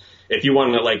getting, if you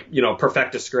want to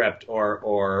perfect a script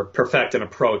or perfect an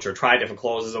approach or try different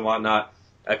closes and whatnot,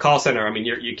 a call center, I mean,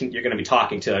 you're going to be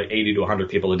talking to 80 to 100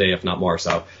 people a day, if not more.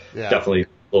 So definitely a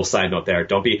little side note there.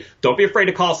 Don't be afraid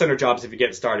of call center jobs if you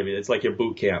get started. It's like your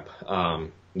boot camp.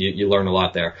 You learn a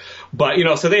lot there. But,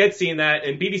 so they had seen that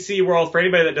in BDC world, for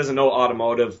anybody that doesn't know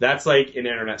automotive, that's like an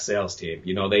internet sales team.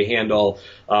 They handle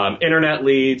internet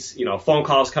leads, phone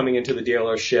calls coming into the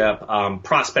dealership,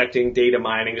 prospecting, data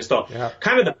mining, just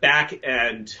kind of the back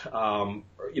end,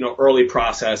 early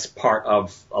process part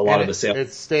of a lot of the sales.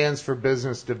 It stands for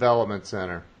Business Development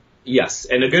Center. Yes.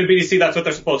 And a good BDC, that's what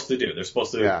they're supposed to do. They're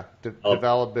supposed to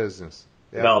develop business.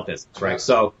 Develop business, right?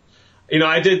 So,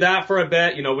 I did that for a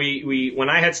bit. When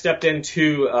I had stepped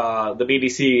into the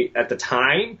BDC at the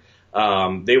time,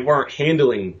 they weren't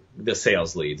handling the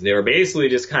sales leads. They were basically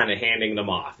just kind of handing them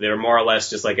off. They were more or less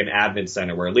just like an admin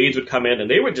center where leads would come in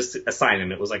and they would just assign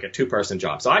them. It was like a 2-person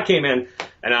job. So I came in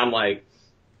and I'm like,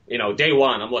 day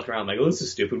one, I'm looking around like, oh, this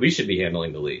is stupid. We should be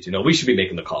handling the leads. We should be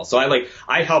making the calls. So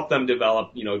I helped them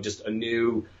develop, just a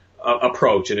new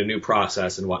approach and a new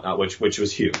process and whatnot, which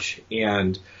was huge.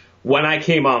 And when I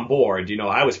came on board,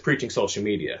 I was preaching social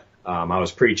media. I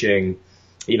was preaching,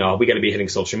 we got to be hitting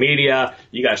social media.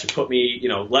 You guys should put me,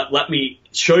 let me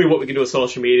show you what we can do with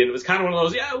social media. And it was kind of one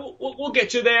of those, we'll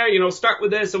get you there, start with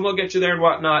this and we'll get you there and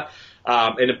whatnot.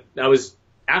 And I was,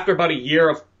 after about a year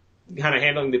of kind of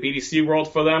handling the BDC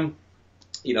world for them,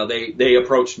 they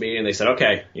approached me and they said,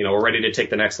 okay, we're ready to take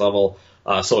the next level,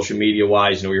 social media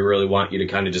wise. We really want you to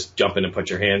kind of just jump in and put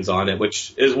your hands on it,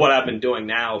 which is what I've been doing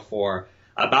now for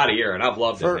about a year, and I've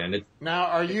loved it, man. Now,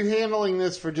 are you handling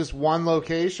this for just one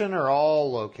location or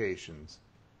all locations?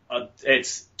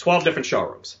 It's 12 different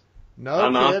showrooms.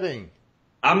 No kidding.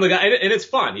 I'm the guy, and it's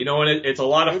fun, and it's a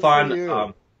lot of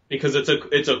fun because it's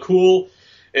a cool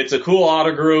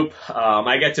auto group.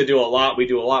 I get to do a lot. We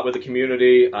do a lot with the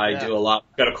community. I do a lot.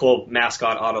 Got a cool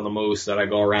mascot, Otto the Moose, that I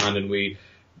go around and we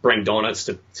bring donuts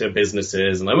to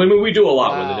businesses, and we do a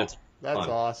lot with it. That's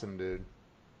awesome, dude.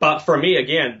 But for me,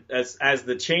 again, as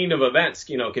the chain of events,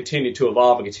 continue to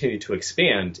evolve and continue to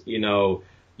expand,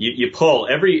 you pull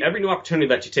every new opportunity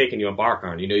that you take and you embark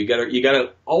on. You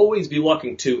gotta always be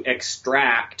looking to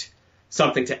extract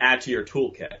something to add to your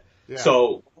toolkit. Yeah.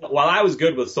 So while I was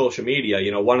good with social media,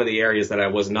 one of the areas that I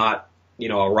was not,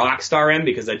 a rock star in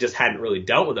because I just hadn't really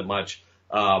dealt with it much,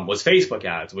 was Facebook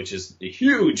ads, which is a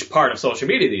huge part of social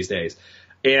media these days.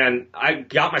 And I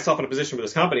got myself in a position with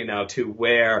this company now to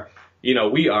where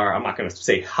I'm not going to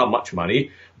say how much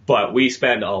money, but we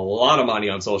spend a lot of money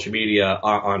on social media,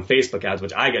 on Facebook ads,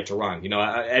 which I get to run.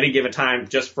 At any given time,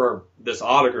 just for this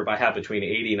auto group, I have between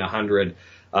 80 and 100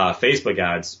 Facebook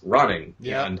ads running.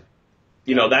 Yeah. And,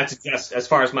 that's just, as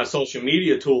far as my social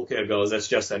media toolkit goes, that's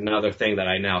just another thing that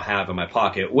I now have in my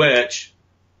pocket, which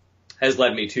has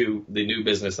led me to the new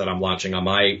business that I'm launching on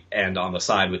my end on the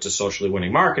side, which is Socially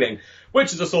Winning Marketing,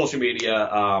 which is a social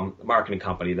media marketing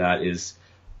company that is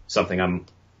something I'm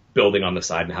building on the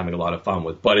side and having a lot of fun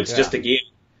with. But it's just, again,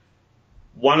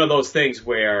 one of those things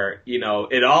where,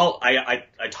 I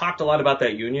talked a lot about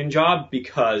that union job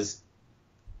because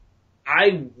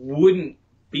I wouldn't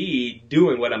be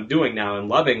doing what I'm doing now and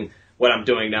loving what I'm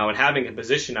doing now and having a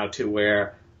position now to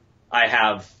where I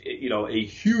have, a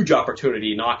huge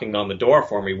opportunity knocking on the door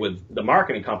for me with the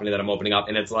marketing company that I'm opening up.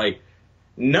 And it's like,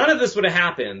 none of this would have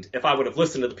happened if I would have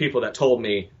listened to the people that told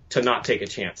me to not take a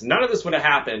chance. None of this would have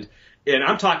happened, and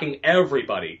I'm talking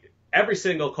everybody, every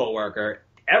single coworker,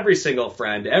 every single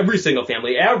friend, every single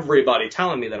family, everybody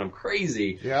telling me that I'm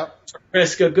crazy. Yep. To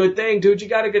risk a good thing, dude, you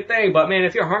got a good thing. But man,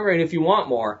 if you're hungry and if you want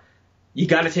more, you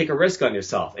got to take a risk on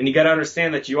yourself. And you got to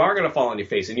understand that you are going to fall on your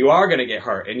face and you are going to get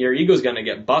hurt and your ego's going to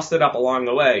get busted up along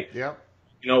the way. Yep.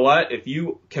 You know what? If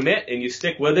you commit and you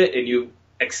stick with it and you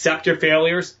accept your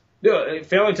failures,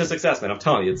 failing to success, man, I'm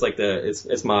telling you, it's like it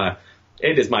is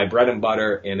my bread and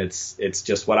butter, and it's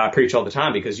just what I preach all the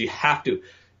time, because you have to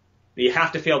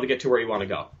fail to get to where you want to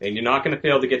go, and you're not going to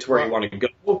fail to get to where you want to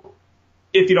go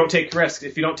if you don't take risks,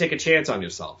 if you don't take a chance on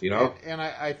yourself, you know. And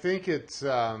I think it's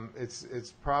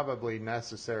probably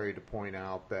necessary to point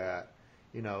out that,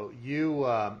 you know,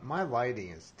 my lighting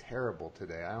is terrible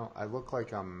today. I look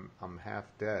like I'm half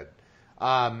dead.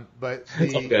 But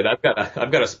it's all good. I've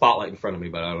got a spotlight in front of me,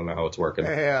 but I don't know how it's working.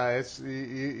 Yeah,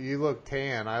 you look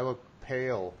tan. I look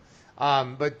pale.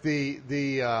 But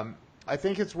I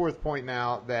think it's worth pointing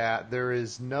out that there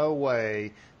is no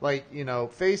way, like, you know,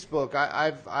 Facebook.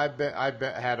 I've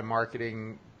had a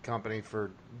marketing company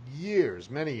for years,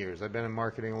 many years. I've been in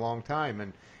marketing a long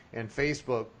time, and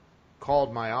Facebook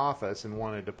called my office and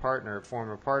wanted to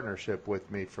form a partnership with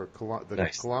me for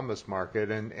the Columbus market,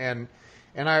 and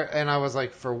I was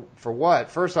like, for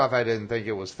what? First off, I didn't think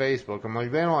it was Facebook. I'm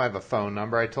like, they don't have a phone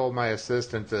number. I told my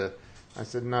assistant I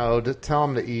said, no, just tell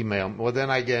them to email me. Well, then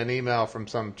I get an email from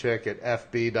some chick at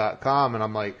fb.com, and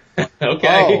I'm like,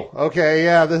 okay. Oh, okay,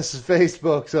 yeah, this is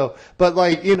Facebook. So, but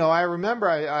like, you know, I remember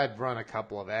I'd run a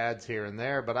couple of ads here and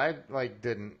there, but I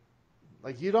didn't,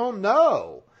 you don't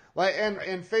know.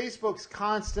 And Facebook's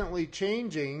constantly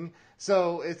changing.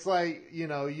 So it's like, you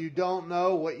know, you don't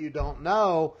know what you don't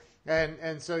know.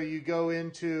 And so you go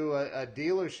into a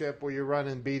dealership where you're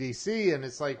running BDC, and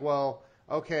it's like, well,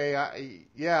 okay,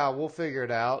 yeah, we'll figure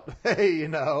it out. You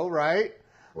know, right?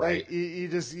 Right. Like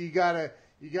you gotta,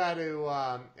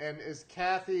 and is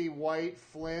Kathy White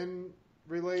Flynn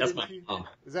related? That's my mom.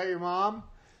 Is that your mom?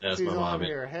 That's She's my mom. on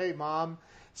here. Hey, Mom.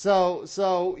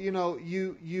 So you know,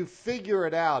 you figure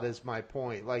it out is my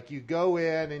point. Like, you go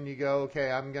in and you go,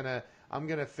 okay, I'm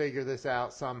gonna figure this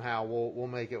out somehow. We'll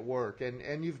make it work,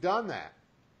 and you've done that.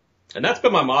 And that's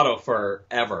been my motto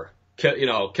forever. You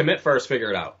know, commit first, figure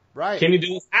it out. Right. Can you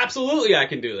do this? Absolutely, I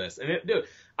can do this. And dude,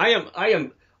 I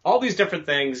am all these different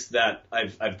things that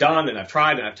I've done and I've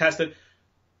tried and I've tested.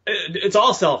 It's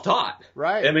all self-taught.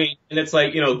 Right. I mean, and it's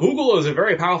like, you know, Google is a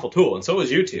very powerful tool, and so is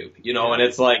YouTube. You know, and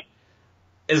it's like,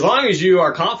 as long as you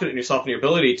are confident in yourself and your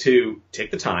ability to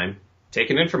take the time, take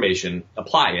in information,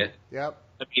 apply it. Yep.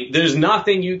 I mean, there's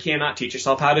nothing you cannot teach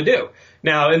yourself how to do.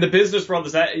 Now, in the business world,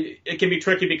 it can be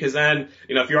tricky, because then,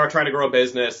 you know, if you are trying to grow a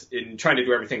business and trying to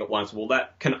do everything at once, well,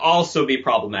 that can also be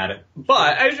problematic.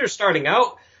 But as you're starting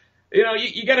out, you know,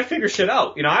 you got to figure shit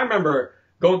out. You know, I remember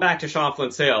going back to Shawn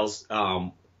Flynn sales. I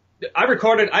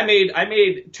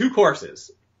made 2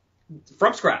 courses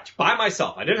from scratch by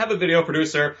myself. I didn't have a video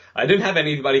producer. I didn't have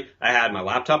anybody. I had my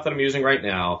laptop that I'm using right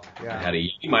now. Yeah. I had a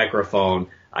Yeti microphone.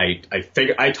 I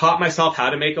taught myself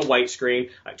how to make a white screen.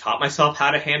 I taught myself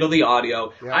how to handle the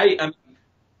audio. Yeah.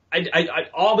 I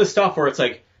all this stuff where it's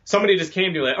like somebody just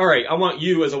came to me like, all right, I want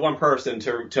you as a one person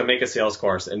to make a sales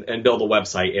course and build a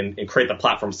website and create the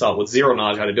platform itself with zero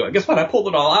knowledge how to do it. And guess what? I pulled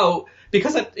it all out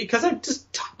because I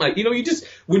just taught, like, you know,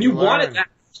 when you want it that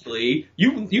badly,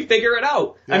 you figure it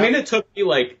out. Yeah. I mean, it took me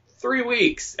like 3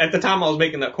 weeks at the time I was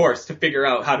making that course to figure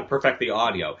out how to perfect the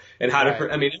audio and how to,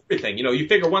 everything. You know, you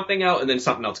figure one thing out and then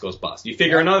something else goes bust. You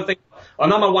figure another thing.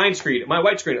 I'm on my white screen.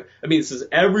 I mean, this is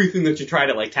everything that you try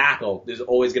to like tackle. There's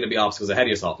always going to be obstacles ahead of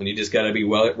yourself, and you just got to be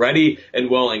ready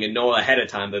and willing and know ahead of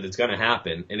time that it's going to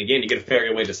happen. And again, you got to figure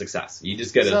your way to success. You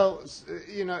just got to. So,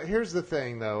 you know, here's the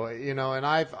thing, though. You know, and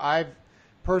I've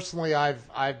personally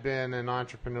been an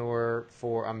entrepreneur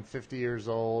I'm 50 years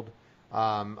old.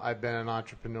 I've been an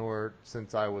entrepreneur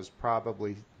since I was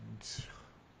probably,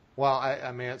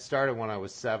 it started when I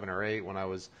was 7 or 8, when I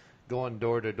was going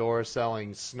door to door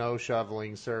selling snow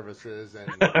shoveling services and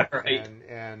right.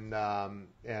 and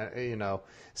you know,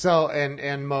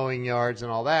 and mowing yards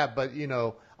and all that. But you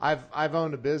know, I've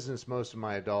owned a business most of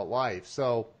my adult life.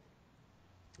 So,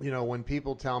 you know, when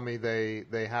people tell me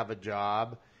they have a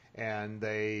job and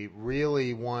they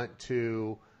really want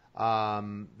to.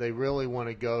 They really want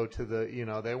to go to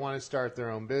they want to start their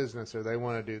own business, or they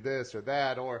want to do this or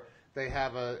that, or they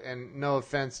have and no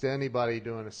offense to anybody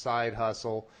doing a side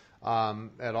hustle,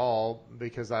 at all,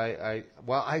 because I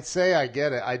say I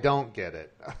get it. I don't get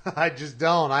it. I just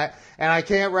don't. I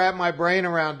can't wrap my brain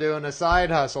around doing a side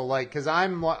hustle, cause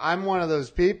I'm one of those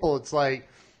people. It's like,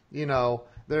 you know,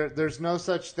 there's no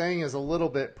such thing as a little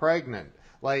bit pregnant.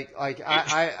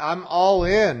 I'm all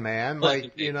in, man.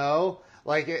 Like, you know,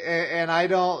 Like, and I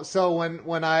don't. So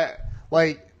when I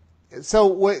like, so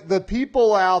what the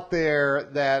people out there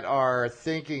that are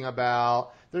thinking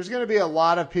about, there's going to be a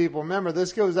lot of people. Remember,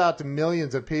 this goes out to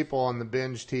millions of people on the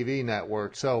Binge TV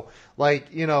network. So, like,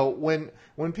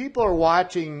 when people are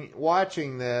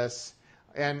watching this,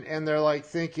 and they're like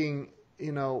thinking,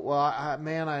 well,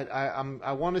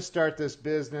 I want to start this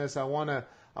business. I want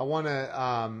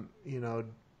to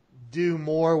do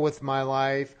more with my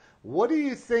life. What do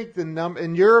you think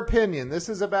in your opinion? This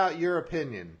is about your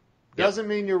opinion. Doesn't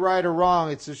mean you're right or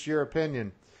wrong. It's just your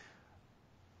opinion.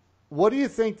 What do you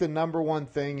think the number one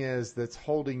thing is that's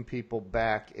holding people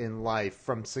back in life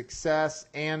from success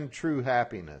and true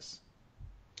happiness?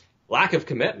 Lack of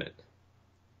commitment.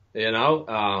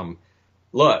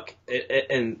 Look,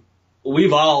 and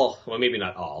we've all, well, maybe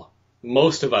not all,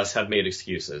 most of us have made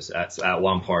excuses at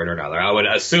one point or another. I would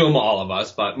assume all of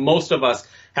us, but most of us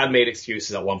have made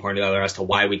excuses at one point or another as to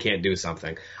why we can't do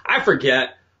something. I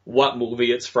forget what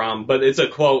movie it's from, but it's a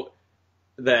quote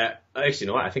that, actually, you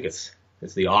know what? I think it's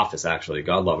The Office, actually.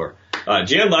 God love her.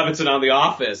 Jan Levinson on The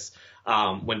Office,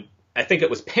 when I think it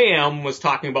was Pam was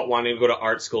talking about wanting to go to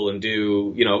art school and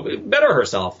do, better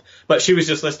herself. But she was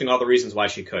just listing all the reasons why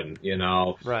she couldn't,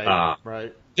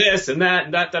 Right. This and that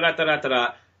and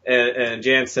that. And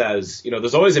Jan says,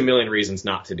 there's always a million reasons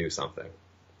not to do something,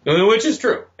 which is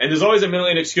true. And there's always a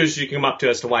million excuses you can come up to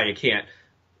as to why you can't.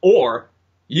 Or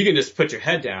you can just put your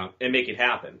head down and make it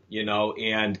happen,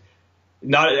 and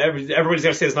everybody's going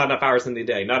to say there's not enough hours in the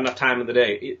day, not enough time in the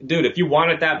day. Dude, if you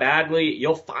want it that badly,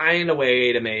 you'll find a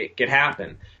way to make it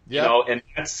happen. Yep. And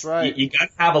that's right. You got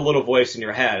to have a little voice in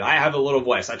your head. I have a little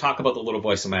voice. I talk about the little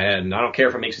voice in my head, and I don't care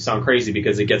if it makes me sound crazy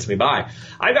because it gets me by.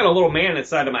 I got a little man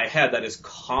inside of my head that is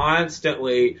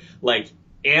constantly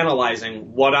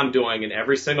analyzing what I'm doing in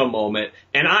every single moment,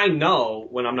 and I know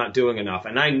when I'm not doing enough,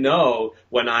 and I know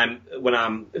when I'm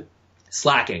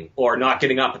slacking or not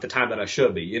getting up at the time that I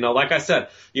should be. Like I said,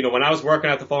 when I was working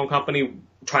at the phone company,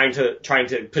 trying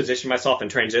to position myself and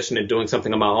transition and doing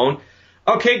something on my own.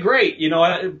 Okay, great.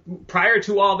 Prior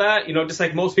to all that, just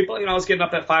like most people, I was getting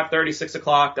up at 5:30, 6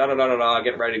 o'clock,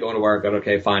 getting ready to go to work.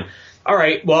 Okay, fine. All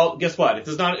right. Well, guess what?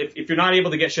 If you're not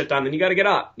able to get shit done, then you got to get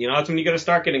up. That's when you got to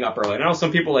start getting up early. And I know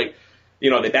some people they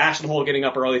bash the whole getting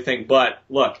up early thing, but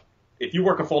look, if you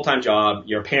work a full-time job,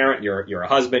 you're a parent, you're a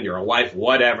husband, you're a wife,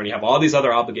 whatever, and you have all these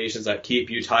other obligations that keep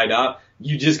you tied up,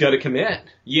 you just got to commit.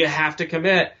 You have to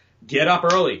commit. Get up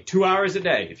early, 2 hours a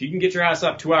day. If you can get your ass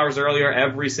up 2 hours earlier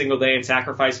every single day and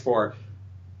sacrifice for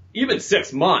even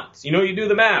 6 months, you do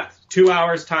the math. 2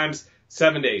 hours times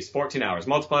 7 days, 14 hours.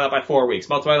 Multiply that by 4 weeks.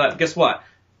 Multiply that. Guess what?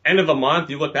 End of the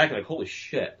month, you look back and like, holy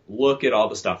shit, look at all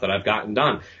the stuff that I've gotten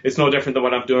done. It's no different than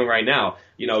what I'm doing right now.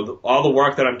 All the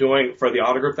work that I'm doing for the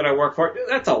auto group that I work for,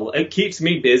 it keeps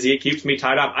me busy. It keeps me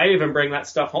tied up. I even bring that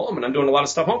stuff home, and I'm doing a lot of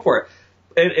stuff home for it.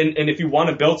 And if you want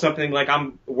to build something like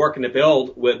I'm working to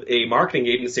build with a marketing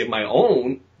agency of my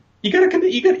own, you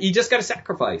just got to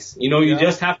sacrifice. You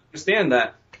just have to understand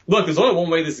that. Look, there's only one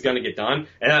way this is going to get done,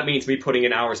 and that means me putting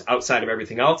in hours outside of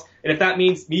everything else. And if that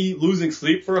means me losing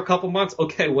sleep for a couple months,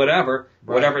 okay, whatever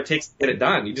it takes to get it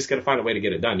done. You just got to find a way to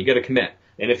get it done. You got to commit.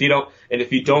 And if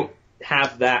you don't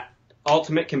have that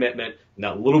ultimate commitment, and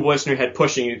that little voice in your head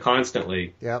pushing you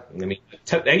constantly,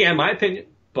 again, my opinion,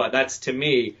 but that's to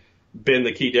me been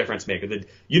the key difference maker.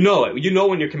 You know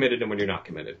when you're committed and when you're not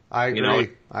committed. I agree.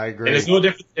 I agree. And it's no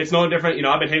different.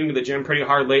 I've been hitting the gym pretty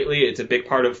hard lately. It's a big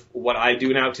part of what I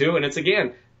do now too. And it's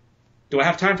again, do I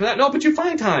have time for that? No, but you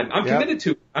find time.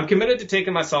 I'm committed to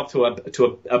taking myself to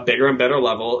a bigger and better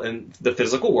level in the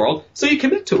physical world. So you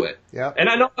commit to it. Yeah. And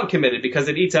I know I'm committed because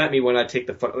it eats at me when I take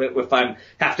if I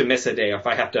have to miss a day or if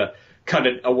I have to cut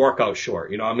a workout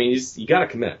short. You got to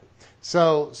commit.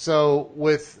 So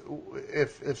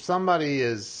if somebody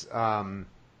is and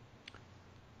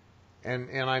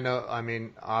I know,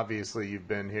 obviously you've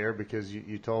been here because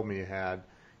you told me you had,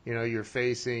 you're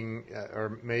facing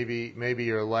or maybe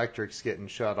your electric's getting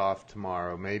shut off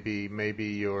tomorrow, maybe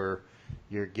you're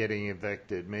getting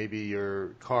evicted, maybe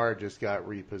your car just got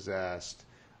repossessed,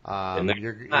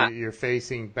 you're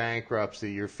facing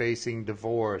bankruptcy, you're facing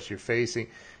divorce, you're facing.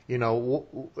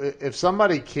 If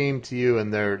somebody came to you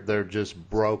and they're just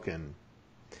broken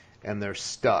and they're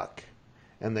stuck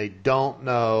and they don't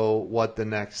know what the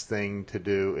next thing to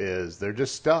do is, they're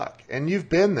just stuck. And you've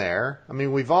been there.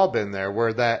 We've all been there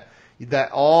where that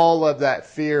all of that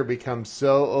fear becomes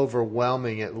so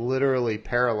overwhelming it literally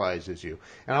paralyzes you.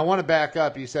 And I want to back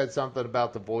up. You said something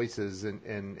about the voices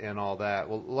and all that.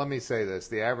 Well, let me say this.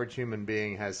 The average human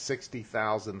being has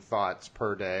 60,000 thoughts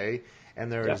per day. And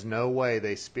there is no way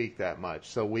they speak that much.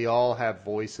 So we all have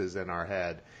voices in our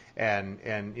head. and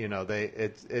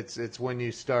it's when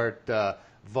you start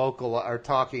vocal or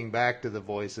talking back to the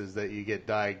voices that you get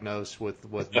diagnosed with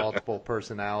multiple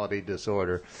personality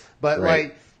disorder. But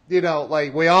Right.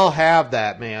 like we all have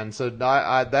that, man. So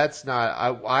that's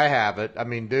not I have it. I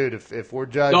mean, dude, if we're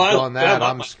judged on that,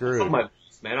 I'm screwed. My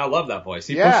voice, man. I love that voice.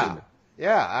 He pushes Yeah, me.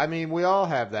 yeah. I mean, we all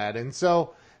have that, and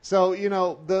so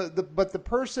but the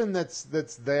person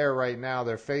that's there right now,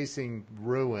 they're facing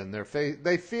ruin.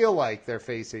 They feel like they're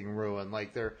facing ruin,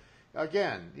 like they're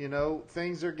again,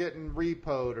 things are getting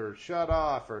repoed or shut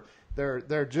off, or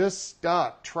they're just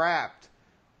stuck, trapped.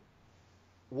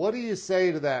 What do you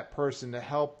say to that person to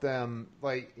help them?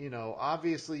 Like,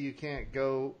 obviously you can't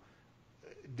go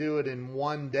do it in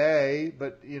one day,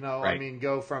 but I Right. mean,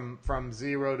 go from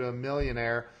zero to a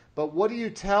millionaire. But what do you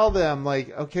tell them?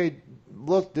 Like, okay,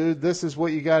 look, dude, this is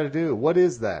what you got to do. What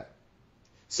is that?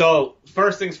 So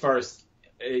first things first,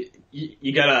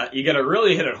 you gotta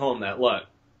really hit it home that look,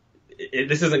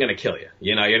 this isn't gonna kill you.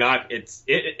 You're not. It's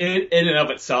in and of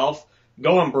itself.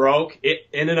 Going broke,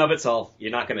 in and of itself,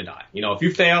 you're not gonna die. If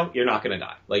you fail, you're not gonna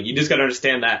die. Like you just gotta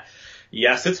understand that.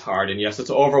 Yes, it's hard and yes, it's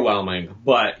overwhelming,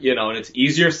 but and it's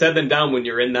easier said than done when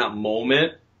you're in that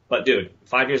moment. But dude,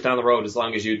 5 years down the road, as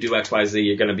long as you do X, Y, Z,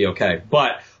 you're gonna be okay.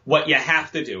 But what you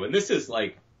have to do, and this is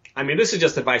this is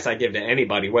just advice I give to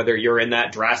anybody, whether you're in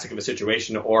that drastic of a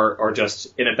situation or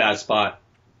just in a bad spot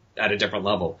at a different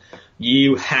level.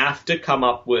 You have to come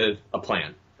up with a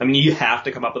plan. You have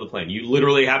to come up with a plan. You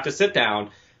literally have to sit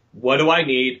down. What do I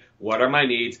need? What are my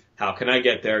needs? How can I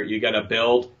get there? You got to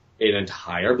build an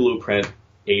entire blueprint,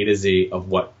 A to Z, of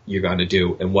what you're going to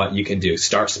do and what you can do.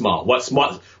 Start small. What,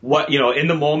 in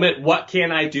the moment, what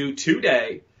can I do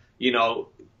today,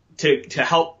 to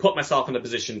help put myself in a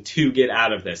position to get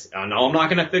out of this? I know I'm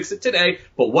not going to fix it today,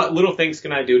 but what little things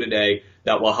can I do today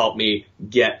that will help me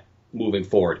get moving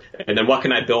forward? And then what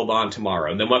can I build on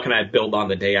tomorrow? And then what can I build on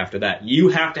the day after that? You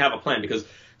have to have a plan, because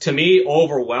to me,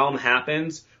 overwhelm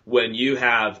happens when you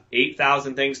have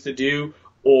 8,000 things to do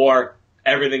or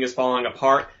everything is falling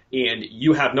apart and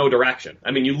you have no direction.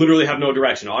 You literally have no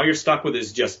direction. All you're stuck with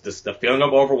is just the feeling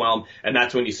of overwhelm, and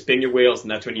that's when you spin your wheels,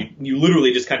 and that's when you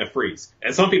literally just kind of freeze.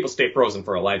 And some people stay frozen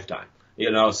for a lifetime,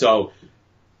 so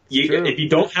if you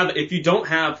don't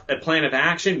have a plan of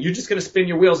action, you're just going to spin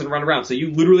your wheels and run around. So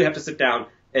you literally have to sit down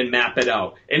and map it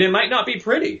out. And it might not be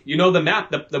pretty. The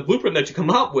map, the blueprint that you come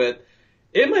up with,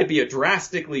 it might be a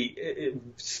drastically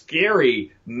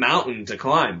scary mountain to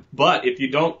climb. But if you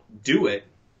don't do it,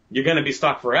 you're going to be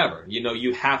stuck forever.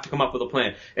 You have to come up with a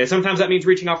plan. And sometimes that means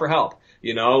reaching out for help,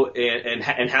 and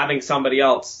having somebody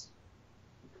else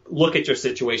look at your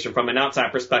situation from an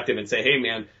outside perspective and say, hey,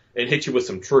 man, and hit you with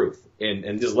some truth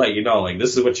and just let you know, like,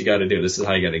 this is what you got to do. This is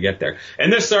how you got to get there.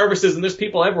 And there's services and there's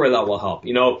people everywhere that will help.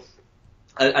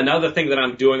 Another thing that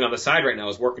I'm doing on the side right now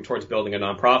is working towards building a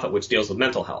nonprofit which deals with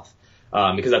mental health,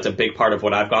 because that's a big part of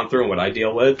what I've gone through and what I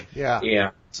deal with.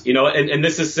 Yeah. And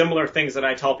this is similar things that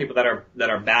I tell people that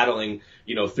are battling,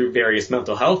 through various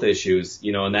mental health issues,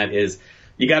 and that is,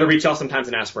 you got to reach out sometimes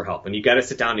and ask for help, and you got to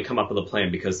sit down and come up with a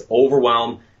plan, because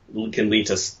overwhelm can lead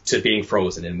to being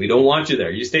frozen, and we don't want you there.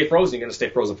 You stay frozen, you're going to stay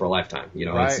frozen for a lifetime.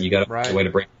 Right, you got to find a way to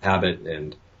break the habit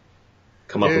and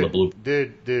come up with a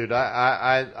blueprint. Dude,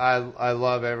 I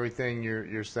love everything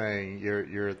you're saying.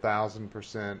 You're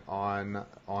 1,000%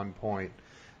 on point.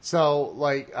 So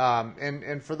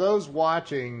and for those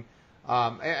watching,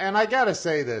 and I gotta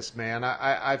say this, man,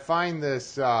 I find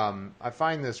this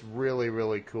really,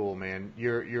 really cool, man.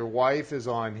 Your wife is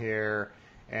on here.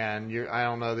 And I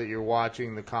don't know that you're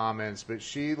watching the comments, but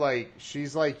she's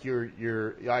like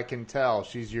your I can tell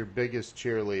she's your biggest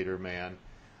cheerleader, man.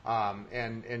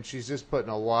 And she's just putting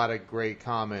a lot of great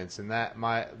comments, and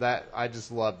I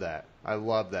just love that. I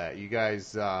love that. You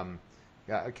guys,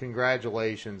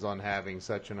 congratulations on having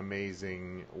such an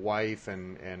amazing wife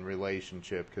and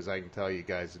relationship, because I can tell you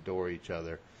guys adore each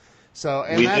other. So,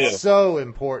 and that's so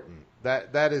important.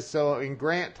 That is so, and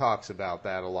Grant talks about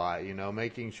that a lot,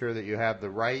 making sure that you have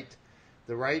the right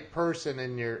person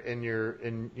in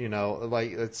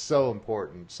it's so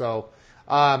important. So,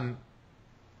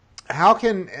 how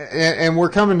can, and we're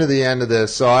coming to the end of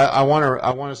this, so I want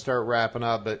to start wrapping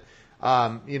up, but,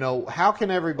 how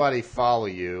can everybody follow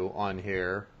you on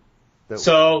here?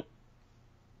 So,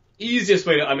 easiest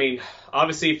way to,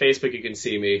 obviously Facebook, you can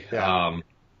see me,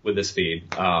 with this feed.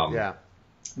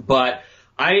 But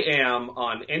I am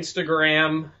on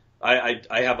Instagram. I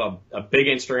have a big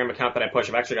Instagram account that I push.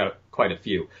 I've actually got quite a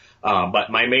few. But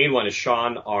my main one is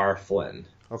Shawn R. Flynn.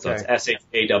 Okay. So it's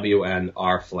SHAWN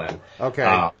R. Flynn.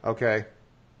 Okay. Okay.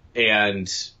 And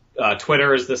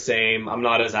Twitter is the same. I'm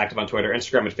not as active on Twitter.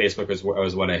 Instagram and Facebook is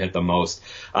what I hit the most.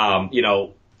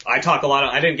 I talk a lot.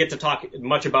 I didn't get to talk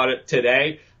much about it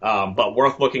today, but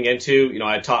worth looking into.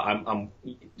 I'm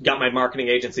got my marketing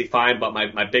agency fine, but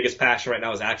my biggest passion right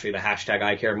now is actually the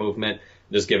 #ICare movement.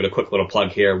 Just give it a quick little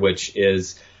plug here, which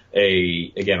is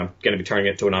again, I'm going to be turning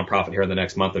it to a nonprofit here in the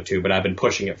next month or two, but I've been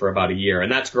pushing it for about a year, and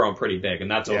that's grown pretty big,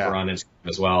 and that's over on Instagram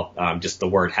as well. Just the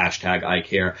word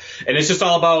 #ICare. And it's just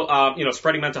all about,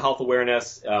 spreading mental health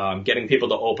awareness, getting people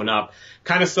to open up,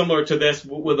 kind of similar to this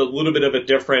with a little bit of a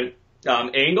different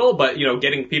angle, but,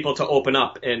 getting people to open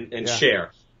up and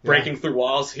share, breaking through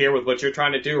walls here with what you're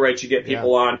trying to do, right? You get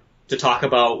people on to talk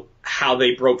about how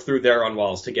they broke through their own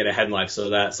walls to get ahead in life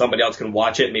so that somebody else can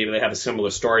watch it. Maybe they have a similar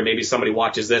story. Maybe somebody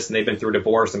watches this and they've been through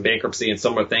divorce and bankruptcy and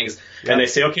similar things. And they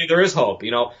say, okay, there is hope.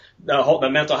 The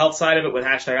mental health side of it with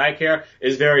 #ICare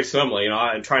is very similar.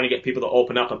 I'm trying to get people to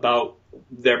open up about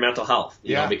their mental health,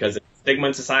 because it's stigma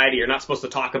in society. You're not supposed to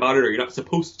talk about it, or you're not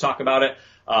supposed to talk about it.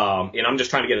 And I'm just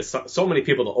trying to get so many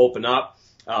people to open up,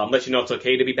 let you know it's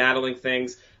okay to be battling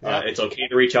things. It's okay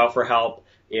to reach out for help.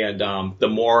 And the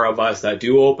more of us that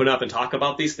do open up and talk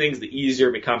about these things, the easier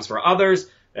it becomes for others,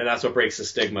 and that's what breaks the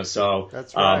stigma. So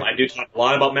that's right. I do talk a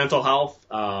lot about mental health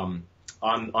on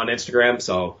Instagram.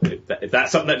 So if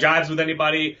that's something that jives with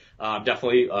anybody,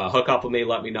 definitely hook up with me,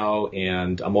 let me know.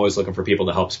 And I'm always looking for people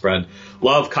to help spread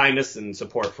love, kindness, and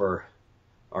support for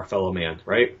our fellow man,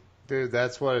 right? Dude,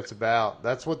 that's what it's about.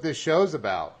 That's what this show's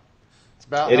about. It's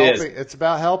about helping. It's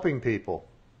about helping people.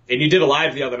 And you did a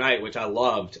live the other night, which I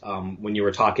loved, when you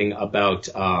were talking about,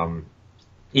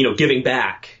 giving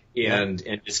back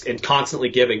and constantly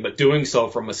giving, but doing so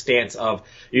from a stance of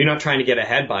you're not trying to get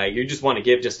ahead by it. You just want to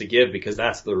give just to give because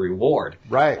that's the reward.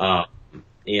 Right.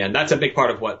 And that's a big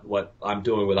part of what I'm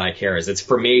doing with iCare is it's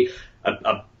for me,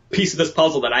 a piece of this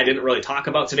puzzle that I didn't really talk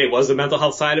about today was the mental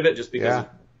health side of it, just because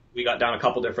we got down a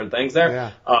couple different things there.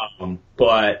 Yeah.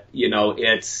 But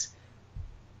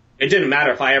it didn't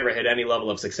matter if I ever hit any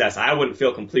level of success. I wouldn't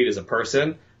feel complete as a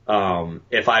person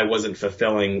if I wasn't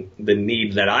fulfilling the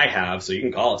need that I have. So you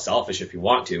can call it selfish if you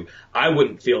want to. I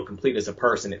wouldn't feel complete as a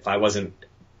person if I wasn't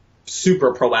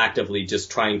super proactively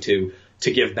just trying to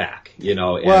give back,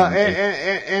 Well,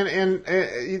 and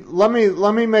let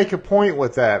me make a point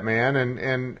with that, man.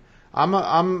 And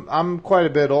I'm quite a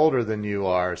bit older than you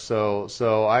are,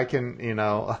 so I can, you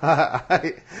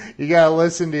gotta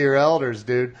listen to your elders,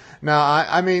 dude. Now,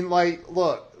 I mean, like,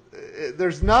 look,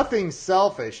 there's nothing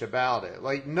selfish about it.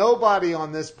 Like, nobody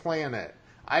on this planet,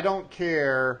 I don't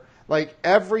care, like,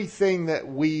 everything that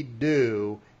we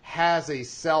do has a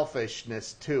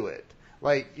selfishness to it.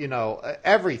 Like,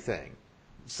 everything.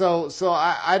 So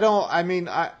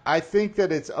I think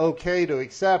that it's okay to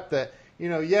accept that,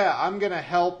 I'm going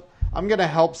to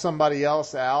help somebody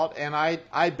else out, and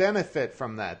I benefit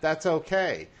from that. That's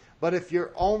okay. But if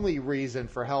your only reason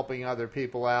for helping other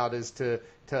people out is to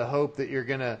hope that you're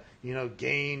going to,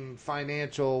 gain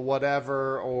financial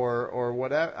whatever or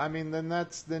whatever, I mean,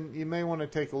 then you may want to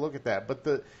take a look at that.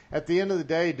 But at the end of the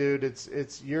day, dude,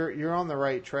 it's you're on the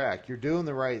right track. You're doing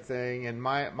the right thing, and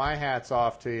my hat's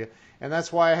off to you. And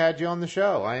that's why I had you on the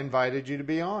show. I invited you to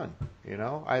be on.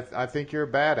 I think you're a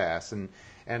badass, and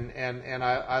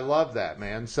I love that,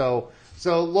 man. So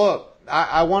look,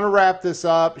 I want to wrap this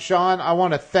up, Shawn. I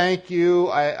want to thank you.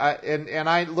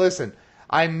 I listen.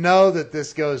 I know that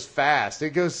this goes fast. It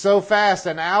goes so fast,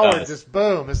 an hour just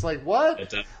boom. It's like what? It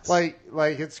does.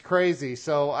 Like it's crazy.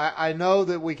 So I know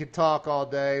that we could talk all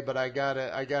day, but I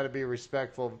gotta be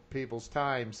respectful of people's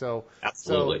time. So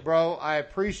absolutely. So bro, I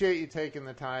appreciate you taking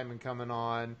the time and coming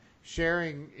on,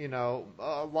 sharing a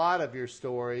lot of your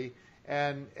story.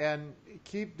 And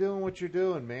keep doing what you're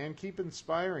doing, man. Keep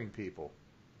inspiring people.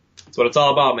 That's what it's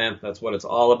all about, man. That's what it's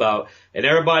all about. And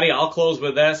everybody, I'll close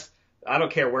with this. I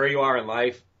don't care where you are in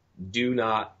life. Do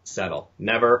not settle.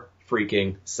 Never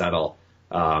freaking settle.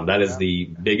 That is the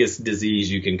biggest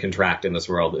disease you can contract in this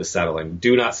world is settling.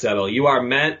 Do not settle. You are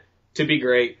meant to be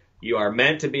great. You are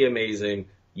meant to be amazing.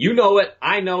 You know it.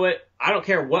 I know it. I don't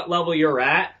care what level you're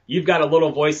at. You've got a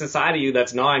little voice inside of you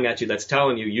that's gnawing at you, that's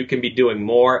telling you you can be doing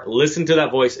more. Listen to that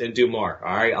voice and do more.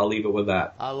 All right? I'll leave it with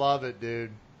that. I love it,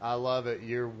 dude. I love it.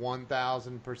 You're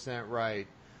 1,000% right.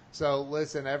 So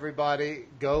listen, everybody,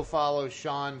 go follow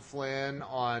Shawn Flynn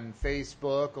on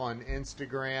Facebook, on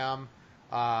Instagram.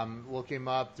 Look him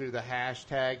up through the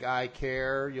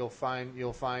 #ICare.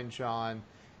 You'll find Shawn.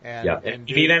 And if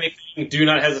you need anything, do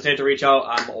not hesitate to reach out.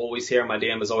 I'm always here. My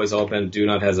DM is always open. Do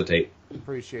not hesitate.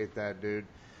 Appreciate that, dude.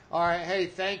 All right. Hey,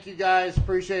 thank you guys.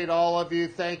 Appreciate all of you.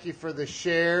 Thank you for the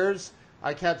shares.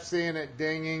 I kept seeing it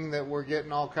dinging that we're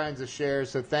getting all kinds of shares.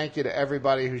 So thank you to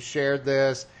everybody who shared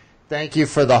this. Thank you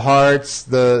for the hearts,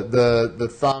 the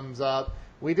thumbs up.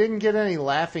 We didn't get any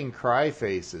laughing cry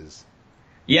faces.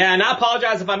 Yeah, and I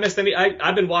apologize if I missed any.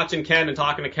 I've been watching Ken and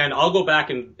talking to Ken. I'll go back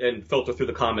and filter through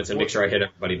the comments and make sure I hit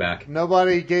everybody back.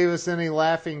 Nobody gave us any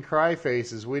laughing cry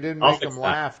faces. We didn't make them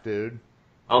laugh, dude.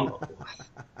 Damn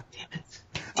it.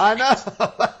 I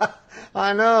know.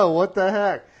 I know. What the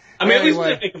heck? I mean,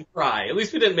 anyway. At least we didn't make him cry. At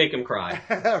least we didn't make him cry.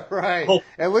 Right. Oh.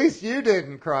 At least you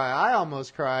didn't cry. I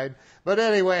almost cried. But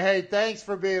anyway, hey, thanks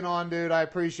for being on, dude. I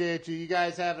appreciate you. You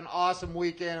guys have an awesome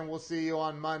weekend, and we'll see you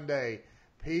on Monday.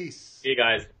 Peace. See you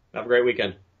guys. Have a great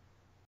weekend.